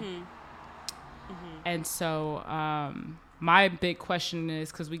journey. And so my big question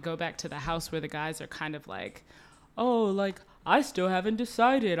is, because we go back to the house where the guys are kind of like, oh, like, I still haven't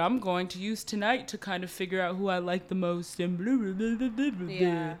decided. I'm going to use tonight to kind of figure out who I like the most, and blah, blah, blah, blah, blah,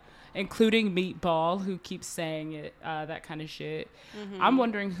 blah. Including Meatball, who keeps saying it, that kind of shit. I'm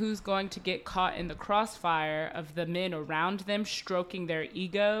wondering who's going to get caught in the crossfire of the men around them stroking their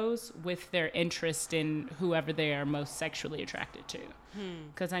egos with their interest in whoever they are most sexually attracted to.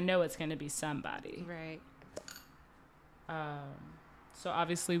 Because I know it's going to be somebody. Right. So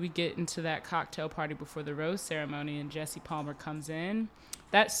obviously we get into that cocktail party before the rose ceremony, and Jesse Palmer comes in.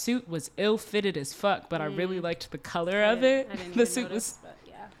 That suit was ill-fitted as fuck, but I really liked the color of it. The suit was...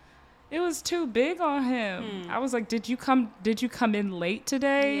 It was too big on him. I was like, did you come in late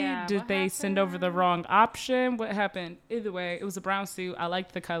today? Yeah, did they send over the wrong option? What happened? Either way, it was a brown suit. I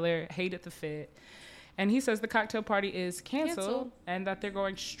liked the color, hated the fit. And he says the cocktail party is canceled and that they're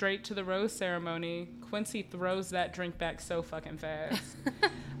going straight to the rose ceremony. Quincy throws that drink back so fucking fast.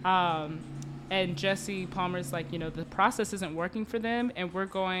 And Jesse Palmer's like, you know, the process isn't working for them, and we're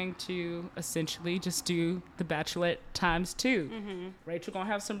going to essentially just do the Bachelorette times 2. Rachel gonna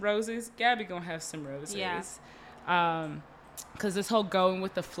have some roses, Gabby gonna have some roses. Because this whole going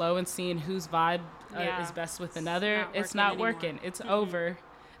with the flow and seeing whose vibe is best with another, it's not working. It's over.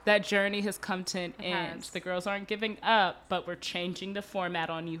 That journey has come to an end. The girls aren't giving up, but we're changing the format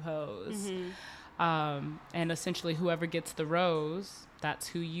on you hoes. And essentially whoever gets the rose, that's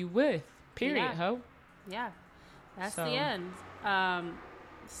who you with. Period, ho. Yeah, that's the end.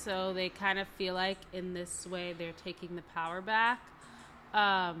 So they kind of feel like in this way they're taking the power back.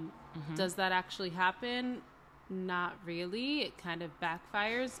 Does that actually happen? Not really. It kind of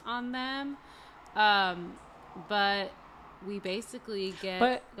backfires on them. But we basically get...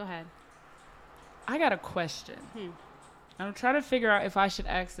 Go ahead. I got a question. I'm trying to figure out if I should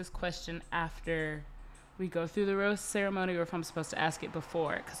ask this question after we go through the rose ceremony or if I'm supposed to ask it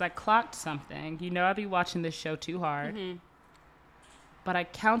before, because I clocked something. You know, I be watching this show too hard. But I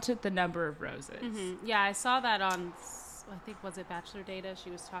counted the number of roses. Yeah, I saw that on, I think, was it Bachelor Data?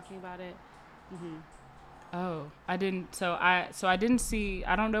 She was talking about it. Oh, I didn't. So I didn't see.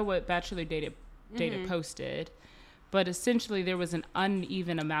 I don't know what Bachelor Data posted, but essentially there was an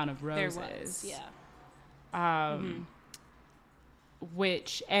uneven amount of roses. There was, yeah.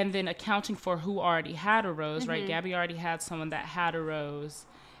 Which, and then accounting for who already had a rose, right? Gabby already had someone that had a rose,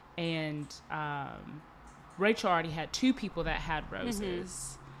 and Rachel already had 2 people that had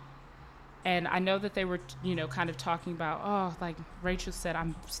roses. And I know that they were, you know, kind of talking about, oh, like Rachel said,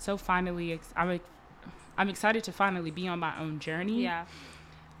 I'm excited to finally be on my own journey. Yeah.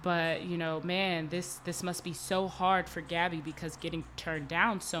 But, you know, man, this must be so hard for Gabby because getting turned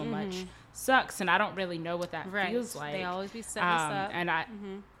down so much sucks, and I don't really know what that feels like. They always be setting us up. And I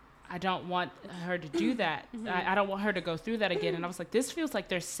don't want her to do that. I don't want her to go through that again. And I was like, this feels like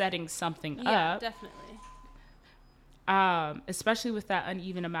they're setting something up. Yeah, definitely. Especially with that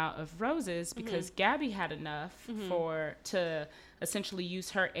uneven amount of roses, because Gabby had enough to essentially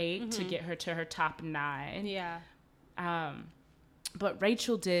use her 8 to get her to her top 9. Yeah. But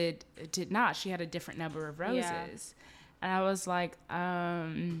Rachel did not. She had a different number of roses. Yeah. And I was like,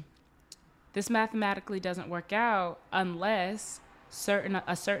 this mathematically doesn't work out unless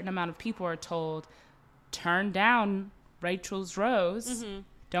a certain amount of people are told, turn down Rachel's rose.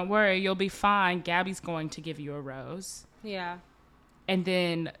 Don't worry, you'll be fine. Gabby's going to give you a rose. Yeah. And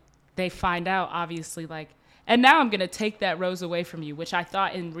then they find out, obviously, like, and now I'm going to take that rose away from you, which I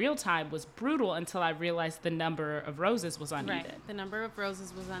thought in real time was brutal until I realized the number of roses was uneven. Right. The number of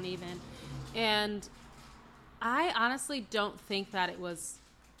roses was uneven. And I honestly don't think that it was...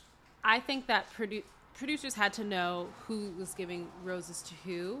 I think that producers had to know who was giving roses to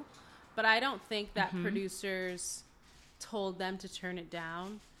who, but I don't think that producers told them to turn it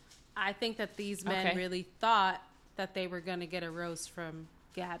down. I think that these men really thought that they were going to get a rose from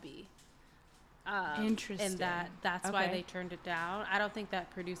Gabby. Interesting. And that's why they turned it down. I don't think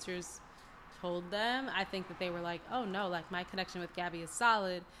that producers told them. I think that they were like, oh no, like my connection with Gabby is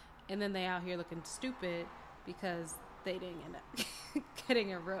solid, and then they out here looking stupid because they didn't end up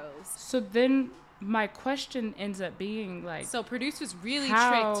getting a rose. So then my question ends up being like, so producers really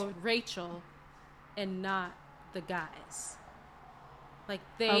tricked Rachel and not the guys. Like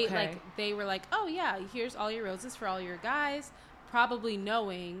they were like, oh yeah, here's all your roses for all your guys, probably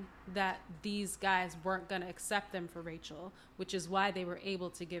knowing that these guys weren't going to accept them for Rachel, which is why they were able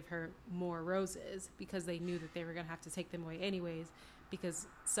to give her more roses, because they knew that they were going to have to take them away anyways, because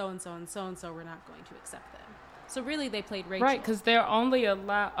so-and-so and so-and-so were not going to accept them. So really they played Rachel. Right, because they're only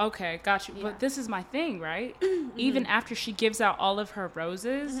allowed... Okay, got you. Yeah. But this is my thing, right? Even after she gives out all of her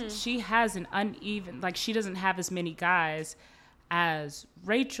roses, she has an uneven... Like, she doesn't have as many guys as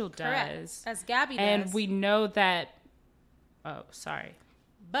Rachel does. Correct. As Gabby does. And we know that... Oh, sorry.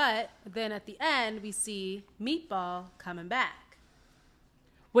 But then at the end, we see Meatball coming back.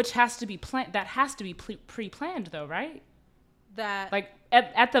 Which has to be planned. That has to be pre-planned, though, right? That... Like,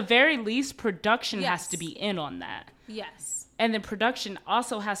 at the very least, production has to be in on that. Yes. And then production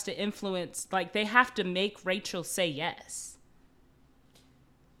also has to influence... Like, they have to make Rachel say yes.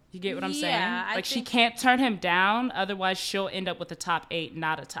 You get what I'm saying? Like, she can't turn him down. Otherwise, she'll end up with a top 8,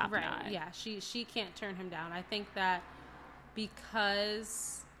 not a top 9. Yeah, she can't turn him down. I think that...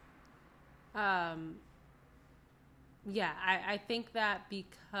 Because, I think that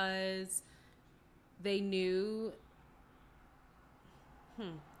because they knew,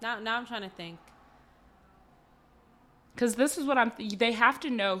 now I'm trying to think. Because this is what they have to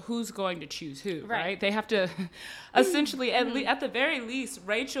know who's going to choose who, right? They have to, essentially, at the very least,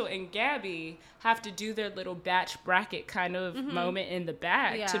 Rachel and Gabby have to do their little batch bracket kind of moment in the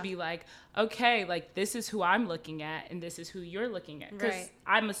back to be like, okay, like, this is who I'm looking at, and this is who you're looking at. Because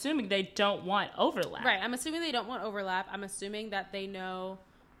I'm assuming they don't want overlap. Right, I'm assuming they don't want overlap. I'm assuming that they know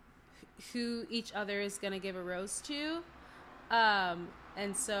who each other is going to give a rose to.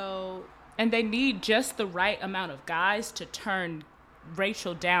 And so... And they need just the right amount of guys to turn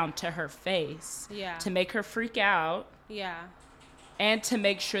Rachel down to her face. Yeah. To make her freak out. Yeah. And to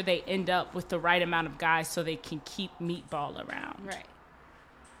make sure they end up with the right amount of guys so they can keep Meatball around. Right.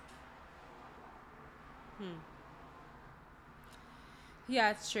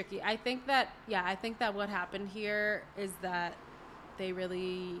 Yeah, it's tricky. I think that what happened here is that they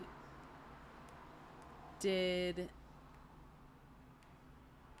really did...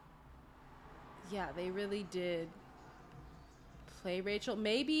 Yeah, they really did play Rachel.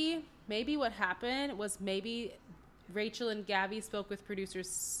 Maybe what happened was maybe Rachel and Gabby spoke with producers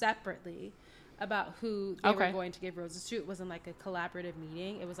separately about who they were going to give roses to. It wasn't like a collaborative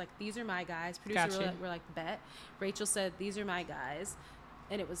meeting. It was like, these are my guys. Producers were like, bet. Rachel said, these are my guys.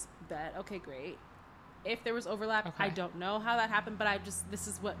 And it was, bet. Okay, great. If there was overlap, I don't know how that happened, but this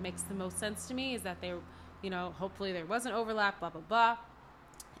is what makes the most sense to me, is that they, hopefully there wasn't overlap, blah, blah, blah.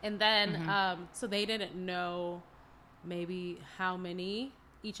 And then, so they didn't know maybe how many,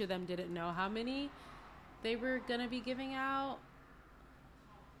 each of them didn't know how many they were going to be giving out.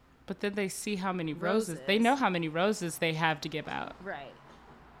 But then they see how many roses. They know how many roses they have to give out. Right.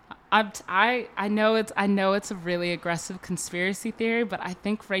 I know it's a really aggressive conspiracy theory, but I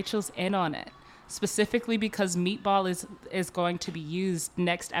think Rachel's in on it. Specifically because Meatball is going to be used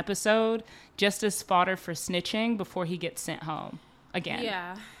next episode just as fodder for snitching before he gets sent home. Again.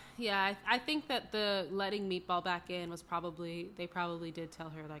 Yeah. I think that the letting Meatball back in was they probably did tell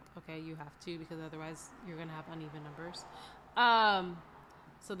her, like, okay, you have to, because otherwise you're going to have uneven numbers.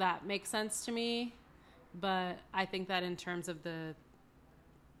 So that makes sense to me. But I think that in terms of the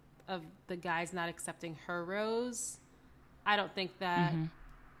guys not accepting her rose, I don't think that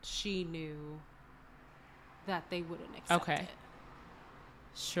she knew that they wouldn't accept it.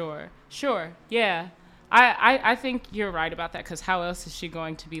 Sure. Yeah. I think you're right about that, because how else is she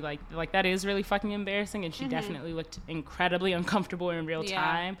going to be like that is really fucking embarrassing, and she definitely looked incredibly uncomfortable in real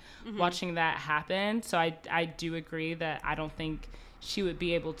time watching that happen. So I do agree that I don't think she would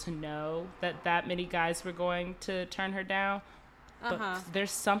be able to know that many guys were going to turn her down. But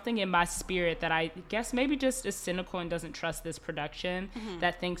there's something in my spirit that I guess maybe just is cynical and doesn't trust this production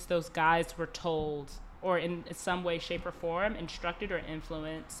that thinks those guys were told, or in some way, shape, or form, instructed or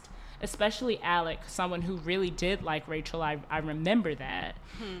influenced, especially Alec, someone who really did like Rachel, I remember that,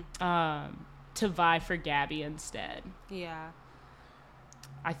 to vie for Gabby instead. Yeah.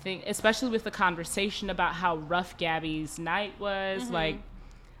 I think, especially with the conversation about how rough Gabby's night was, like,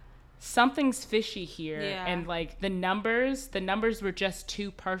 something's fishy here. Yeah. And, like, the numbers were just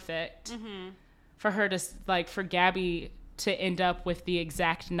too perfect for her to, like, for Gabby to end up with the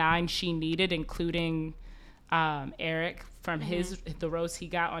exact 9 she needed, including Eric from the rose he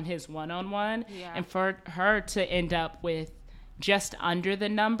got on his one-on-one. Yeah. And for her to end up with just under the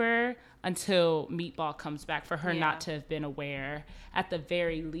number until Meatball comes back, for her not to have been aware, at the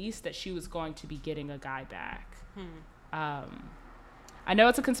very least, that she was going to be getting a guy back. I know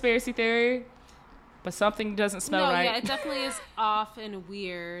it's a conspiracy theory, but something doesn't smell right. Yeah, it definitely is off and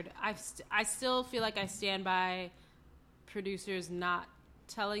weird. I still feel like I stand by producers not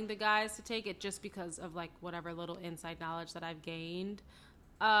telling the guys to take it just because of, like, whatever little inside knowledge that I've gained.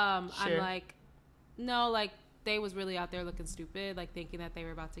 Sure. I'm like, no, like, they was really out there looking stupid, like, thinking that they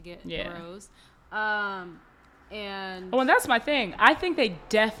were about to get a rose. And that's my thing. I think they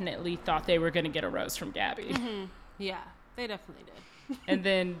definitely thought they were going to get a rose from Gabby. Yeah, they definitely did. And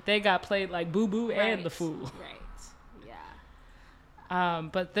then they got played like Boo Boo and the Fool.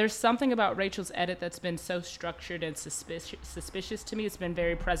 Right. But there's something about Rachel's edit that's been so structured and suspicious to me. It's been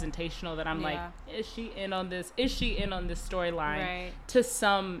very presentational that I'm like, is she in on this? Is she in on this storyline to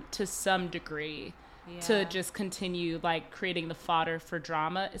some degree? To just continue, like, creating the fodder for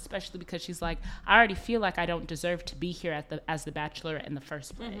drama, especially because she's like, I already feel like I don't deserve to be here as the Bachelorette in the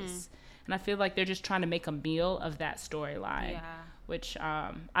first place. And I feel like they're just trying to make a meal of that storyline, which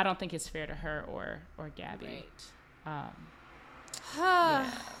I don't think is fair to her or Gabby.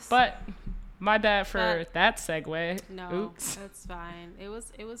 But my bad for that segue. No, oops. That's fine. It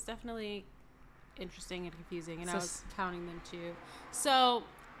was definitely interesting and confusing, and I was counting them too. So,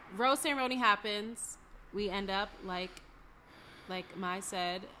 rose ceremony happens. We end up like Mai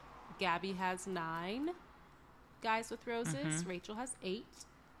said, Gabby has 9 guys with roses. Rachel has 8.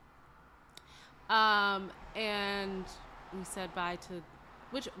 And we said bye to,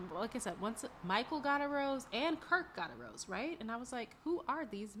 which, like I said, once Michael got a rose and Kirk got a rose, right? And I was like, who are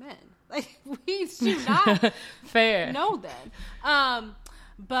these men? Like, we do not fair know them.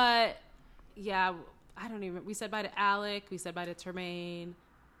 But yeah, I don't even. We said bye to Alec. We said bye to Termaine.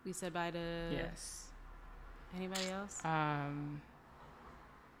 We said bye to anybody else.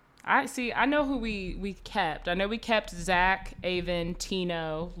 I know who we kept. I know we kept Zach, Avon,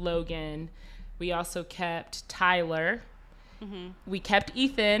 Tino, Logan. We also kept Tyler. We kept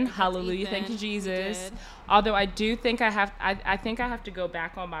Ethan. Hallelujah, thank you, Jesus. Although I do think I think I have to go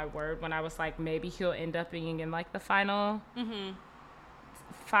back on my word when I was like, maybe he'll end up being in, like, the final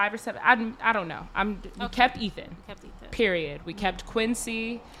 5 or 7. I don't know. We kept Ethan. Period. We kept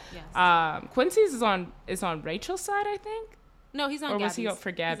Quincy. Yes. Quincy's is on Rachel's side, I think. No, he's on Gabby's. Or was he up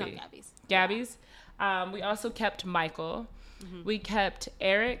for Gabby? He's on Gabby's. Gabby's. Yeah. We also kept Michael. We kept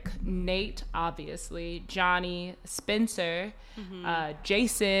Eric, Nate, obviously, Johnny, Spencer,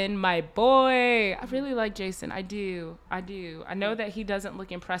 Jason, my boy. I really like Jason. I do. I know that he doesn't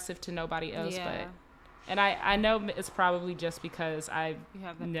look impressive to nobody else, but... And I know it's probably just because you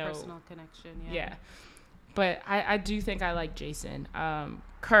have that personal connection. Yeah. But I do think I like Jason.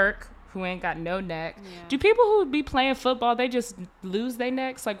 Kirk, who ain't got no neck. Yeah. Do people who be playing football, they just lose their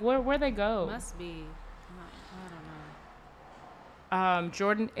necks? Like, where they go? Must be. I don't know.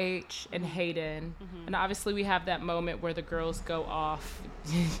 Jordan H. and Hayden. And obviously we have that moment where the girls go off.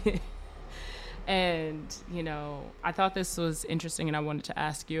 And, you know, I thought this was interesting and I wanted to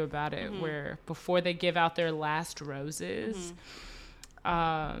ask you about it, where before they give out their last roses,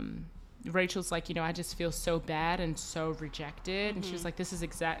 Rachel's like, you know, I just feel so bad and so rejected. And she was like,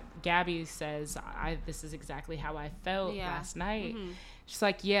 Gabby says, this is exactly how I felt last night. She's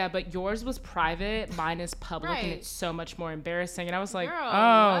like, yeah, but yours was private, mine is public, and it's so much more embarrassing. And I was like, girl,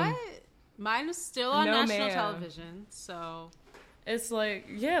 what? Mine was still on national television, so... It's like,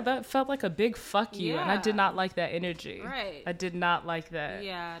 yeah, that felt like a big fuck you, and I did not like that energy. Right. I did not like that.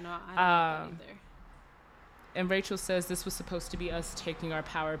 Yeah, no, I don't like that either. And Rachel says this was supposed to be us taking our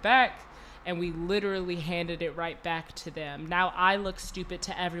power back, and we literally handed it right back to them. Now I look stupid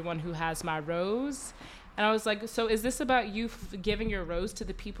to everyone who has my rose. And I was like, so is this about you giving your rose to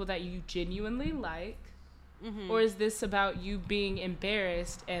the people that you genuinely like? Or is this about you being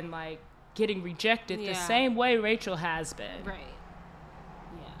embarrassed and, like, getting rejected the same way Rachel has been? Right.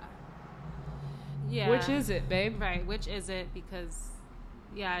 Yeah. Which is it, babe? Right. Which is it? Because,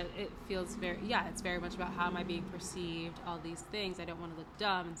 it feels it's very much about how am I being perceived, all these things. I don't want to look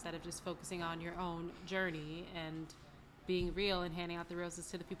dumb, instead of just focusing on your own journey and being real and handing out the roses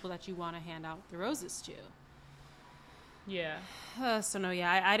to the people that you want to hand out the roses to. Yeah. So, no,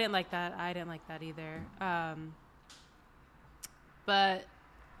 I didn't like that. I didn't like that either. But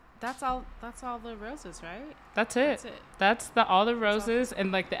that's all the roses, right? That's it. That's all the roses.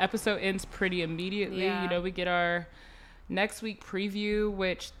 And like the episode ends pretty immediately. You know, we get our next week preview,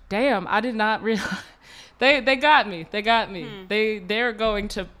 which damn, I did not realize. They got me. They're going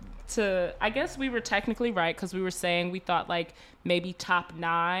to I guess we were technically right, because we were saying we thought like maybe top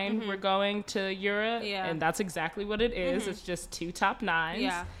 9 were going to Europe, and that's exactly what it is. It's just 2 top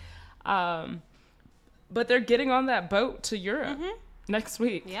 9s. But they're getting on that boat to Europe next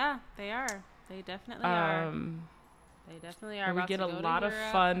week. Yeah, they are. They definitely are. They definitely are. We get a lot of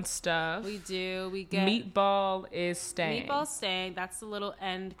fun stuff. We do. We get Meatball is staying. Meatball's staying. That's the little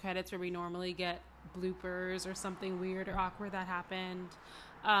end credits where we normally get bloopers or something weird or awkward that happened.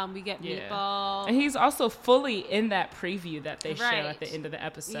 We get Meatball. And he's also fully in that preview that they show at the end of the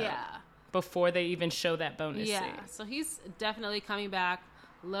episode. Yeah. Before they even show that bonus scene. So he's definitely coming back.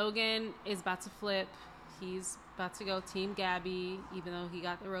 Logan is about to flip. He's about to go Team Gabby, even though he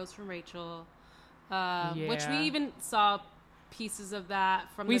got the rose from Rachel. Which we even saw pieces of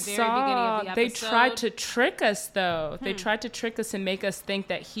that from the very beginning of the episode. They tried to trick us, though. They tried to trick us and make us think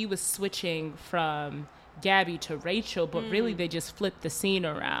that he was switching from Gabby to Rachel, but really they just flipped the scene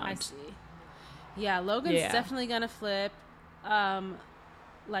around. I see. Yeah, Logan's definitely gonna flip.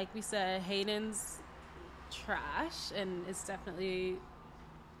 Like we said, Hayden's trash, and it's definitely...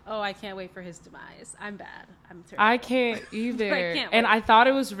 Oh, I can't wait for his demise. I'm bad. I'm terrible. I can't either. I can't wait. I thought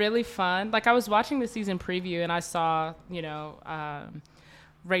it was really fun. Like, I was watching the season preview, and I saw,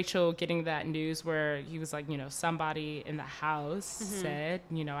 Rachel getting that news where he was like, somebody in the house said,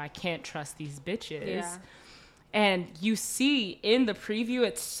 I can't trust these bitches. Yeah. And you see in the preview,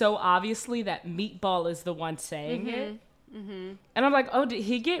 it's so obviously that Meatball is the one saying it. Mm-hmm. And I'm like, oh, did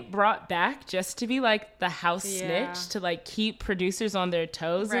he get brought back just to be like the house snitch to like keep producers on their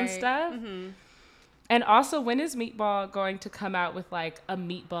toes and stuff? Mm-hmm. And also, when is Meatball going to come out with like a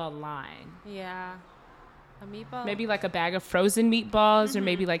meatball line? Yeah. A meatball? Maybe like a bag of frozen meatballs or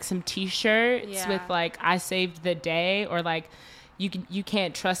maybe like some t-shirts with like, I saved the day, or like, you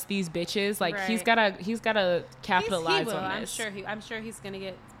can't trust these bitches. Like he's gotta capitalize on this. I'm sure he's gonna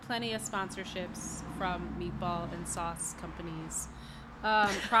get plenty of sponsorships from meatball and sauce companies.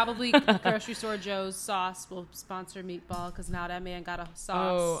 Probably Grocery Store Joe's sauce will sponsor Meatball, because now that man got a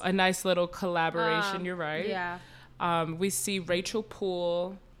sauce. Oh, a nice little collaboration. You're right. Yeah. We see Rachel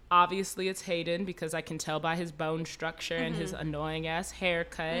Poole. Obviously, it's Hayden, because I can tell by his bone structure and his annoying ass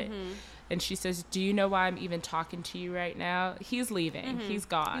haircut. And she says, "Do you know why I'm even talking to you right now?" He's leaving. He's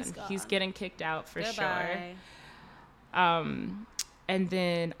gone. He's getting kicked out for sure. And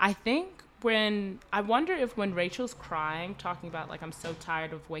then I think when Rachel's crying, talking about like, I'm so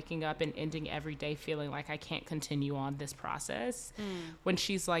tired of waking up and ending every day feeling like I can't continue on this process. When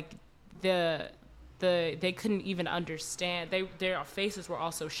she's like, they couldn't even understand. Their faces were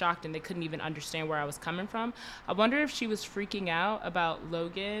also shocked, and they couldn't even understand where I was coming from. I wonder if she was freaking out about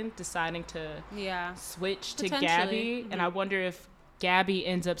Logan deciding to switch to Gabby. And I wonder if Gabby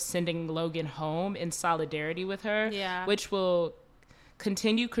ends up sending Logan home in solidarity with her, which will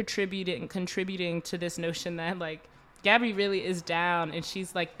continue contributing to this notion that like Gabby really is down, and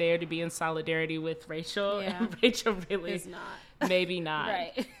she's like there to be in solidarity with Rachel, and Rachel really is not. Maybe not.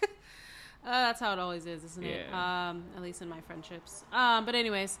 Right. That's how it always is, isn't it? At least in my friendships. But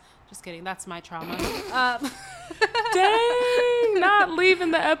anyways, just kidding. That's my trauma. Dang, not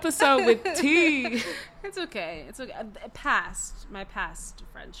leaving the episode with tea. It's okay. My past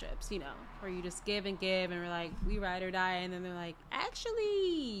friendships, where you just give and give, and we're like, we ride or die, and then they're like,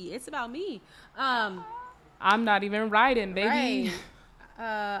 actually, it's about me. I'm not even riding, baby. Right.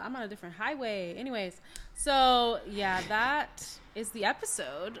 I'm on a different highway. Anyways, so yeah, that is the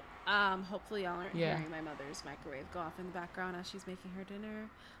episode. Hopefully y'all aren't hearing my mother's microwave go off in the background as she's making her dinner.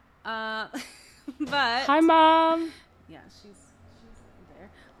 But hi, Mom. Yeah, she's there.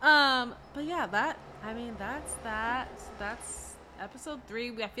 But yeah, that's that. That's episode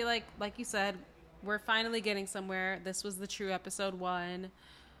 3. I feel like you said, we're finally getting somewhere. This was the true episode 1.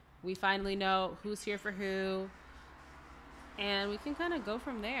 We finally know who's here for who, and we can kind of go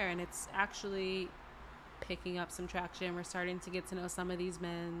from there. And it's actually picking up some traction. We're starting to get to know some of these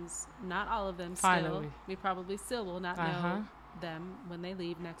men's. Not all of them still. We probably still will not know them when they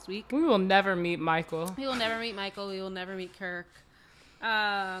leave next week. We will never meet Michael. We will never meet Michael. We will never meet Kirk.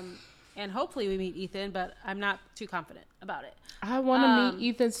 And hopefully we meet Ethan, but I'm not too confident about it. I want to meet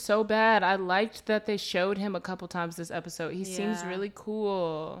Ethan so bad. I liked that they showed him a couple times this episode. He seems really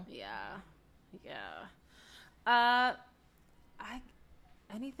cool. Yeah.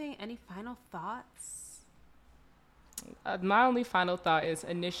 Any final thoughts? My only final thought is,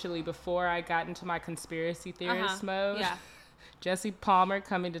 initially, before I got into my conspiracy theorist mode, Jesse Palmer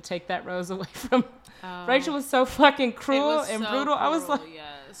coming to take that rose away from Rachel was so fucking cruel and brutal. Cruel, I was like,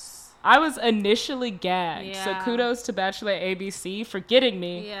 yes. I was initially gagged. Yeah. So kudos to Bachelor ABC for getting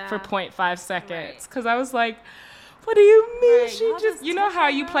me for 0.5 seconds. Because I was like, what do you mean? She just, you know how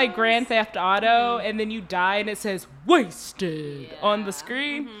you play Grand Theft Auto and then you die and it says wasted on the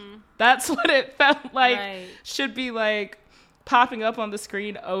screen? Mm-hmm. That's what it felt like. Should be like popping up on the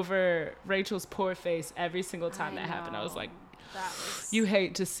screen over Rachel's poor face every single time that happened. I was like, you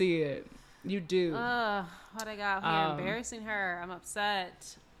hate to see it. You do. What I got here, embarrassing her. I'm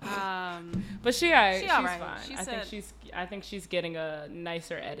upset. But she's fine. I think she's getting a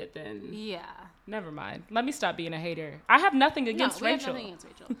nicer edit than. Yeah. Never mind. Let me stop being a hater. I have nothing against Rachel. Have nothing against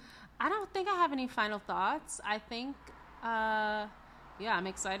Rachel. I don't think I have any final thoughts. I think, I'm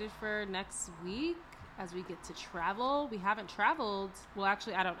excited for next week as we get to travel. We haven't traveled. Well,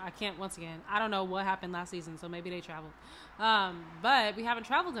 actually, I don't know what happened last season, so maybe they traveled. But we haven't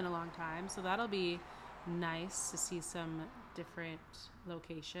traveled in a long time, so that'll be nice to see some different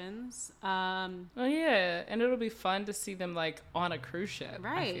locations. And it'll be fun to see them like on a cruise ship.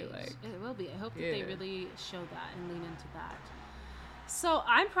 Right. I feel like it will be. I hope that they really show that and lean into that. So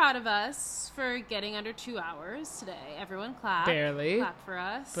I'm proud of us for getting under 2 hours today. Everyone clap. Barely. Clap for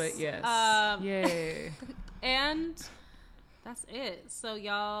us. But yes. Yay. And that's it. So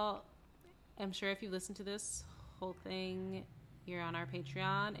y'all, I'm sure if you listen to this whole thing, you're on our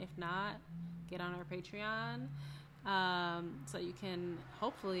Patreon. If not, get on our Patreon. So you can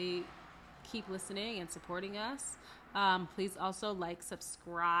hopefully keep listening and supporting us. Please also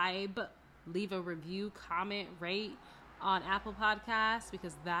subscribe, leave a review, comment, rate on Apple Podcasts,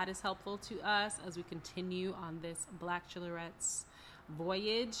 because that is helpful to us as we continue on this Black Chillarettes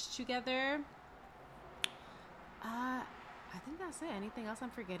voyage together. I think that's it. Anything else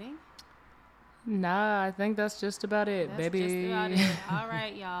I'm forgetting? Nah, I think that's just about it, baby. Just about it. All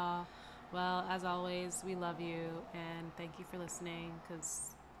right, y'all. Well, as always, we love you and thank you for listening,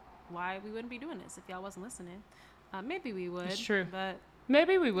 because why we wouldn't be doing this if y'all wasn't listening. Maybe we would. It's true. But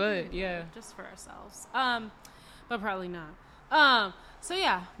maybe we would, yeah. Just for ourselves. But probably not. So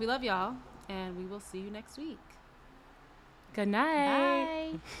yeah, we love y'all and we will see you next week. Good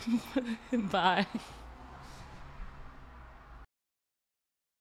night. Bye. Bye.